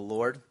things to the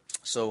Lord.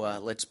 So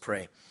let's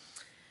pray.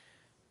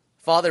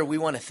 Father, we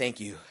want to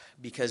thank you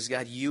because,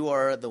 God, you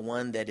are the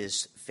one that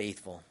is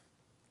faithful.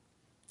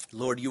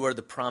 Lord, you are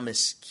the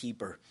promise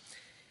keeper.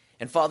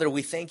 And Father,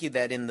 we thank you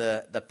that in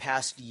the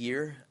past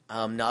year,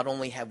 not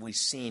only have we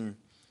seen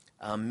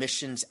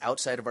missions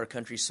outside of our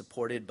country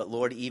supported, but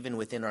Lord, even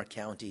within our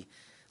county.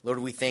 Lord,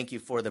 we thank you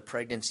for the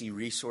Pregnancy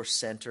Resource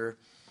Center.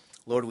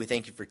 Lord, we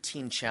thank you for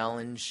Teen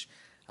Challenge,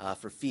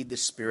 for Feed the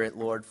Spirit,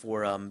 Lord,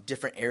 for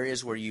different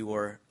areas where you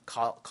are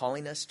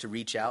calling us to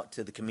reach out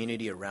to the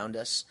community around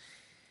us.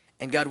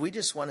 And God, we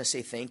just want to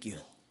say thank you,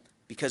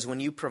 because when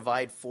you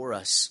provide for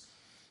us,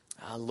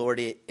 Lord,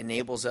 it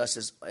enables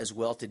us as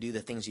well to do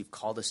the things you've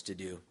called us to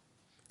do.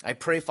 I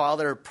pray,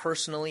 Father,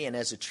 personally and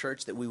as a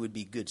church, that we would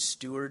be good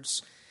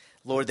stewards.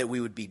 Lord, that we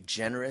would be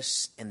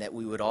generous and that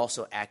we would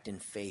also act in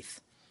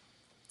faith.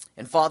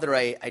 And Father,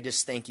 I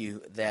just thank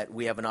you that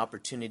we have an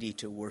opportunity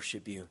to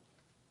worship you.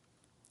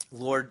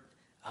 Lord,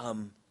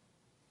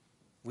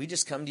 we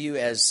just come to you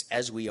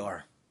as we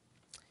are.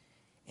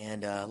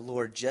 And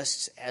Lord,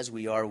 just as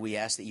we are, we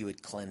ask that you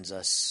would cleanse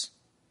us.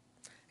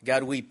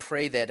 God, we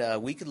pray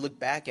that we could look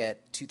back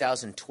at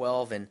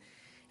 2012 and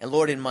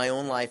Lord, in my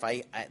own life,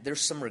 there's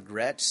some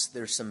regrets,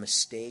 there's some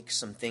mistakes,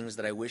 some things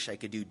that I wish I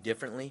could do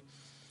differently.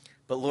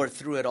 But Lord,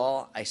 through it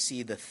all, I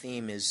see the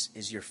theme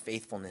is your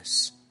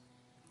faithfulness.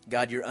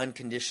 God, your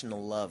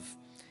unconditional love.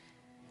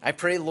 I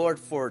pray, Lord,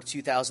 for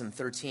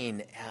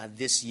 2013,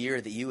 this year,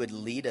 that you would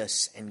lead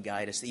us and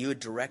guide us, that you would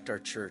direct our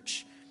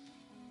church.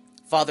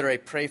 Father, I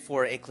pray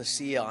for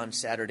Ecclesia on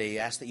Saturday.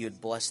 I ask that you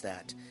would bless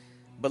that.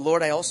 But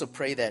Lord, I also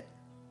pray that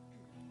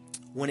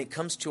when it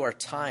comes to our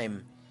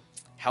time,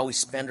 how we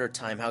spend our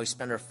time, how we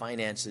spend our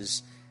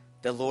finances,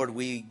 that, Lord,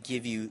 we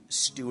give you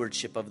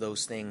stewardship of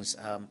those things.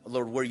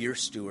 Lord, we're your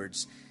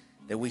stewards,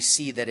 that we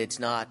see that it's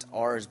not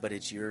ours, but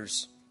it's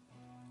yours.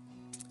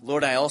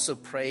 Lord, I also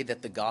pray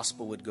that the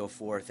gospel would go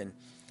forth. And,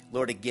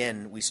 Lord,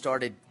 again, we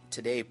started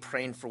today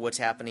praying for what's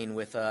happening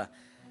with that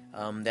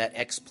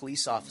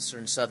ex-police officer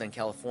in Southern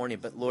California.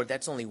 But, Lord,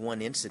 that's only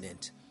one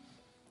incident.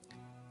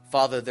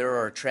 Father, there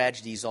are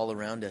tragedies all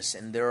around us,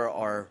 and there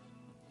are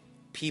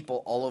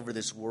people all over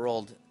this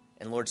world,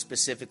 and Lord,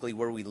 specifically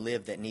where we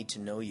live, that need to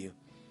know you.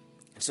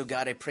 And so,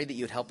 God, I pray that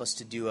you would help us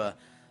to do a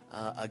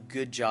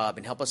good job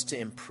and help us to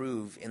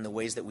improve in the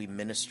ways that we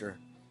minister.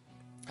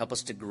 Help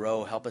us to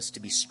grow. Help us to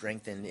be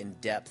strengthened in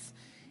depth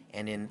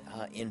and in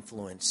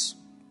influence.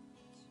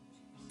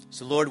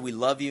 So, Lord, we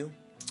love you.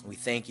 We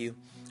thank you.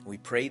 We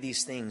pray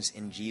these things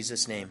in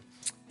Jesus' name.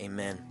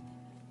 Amen.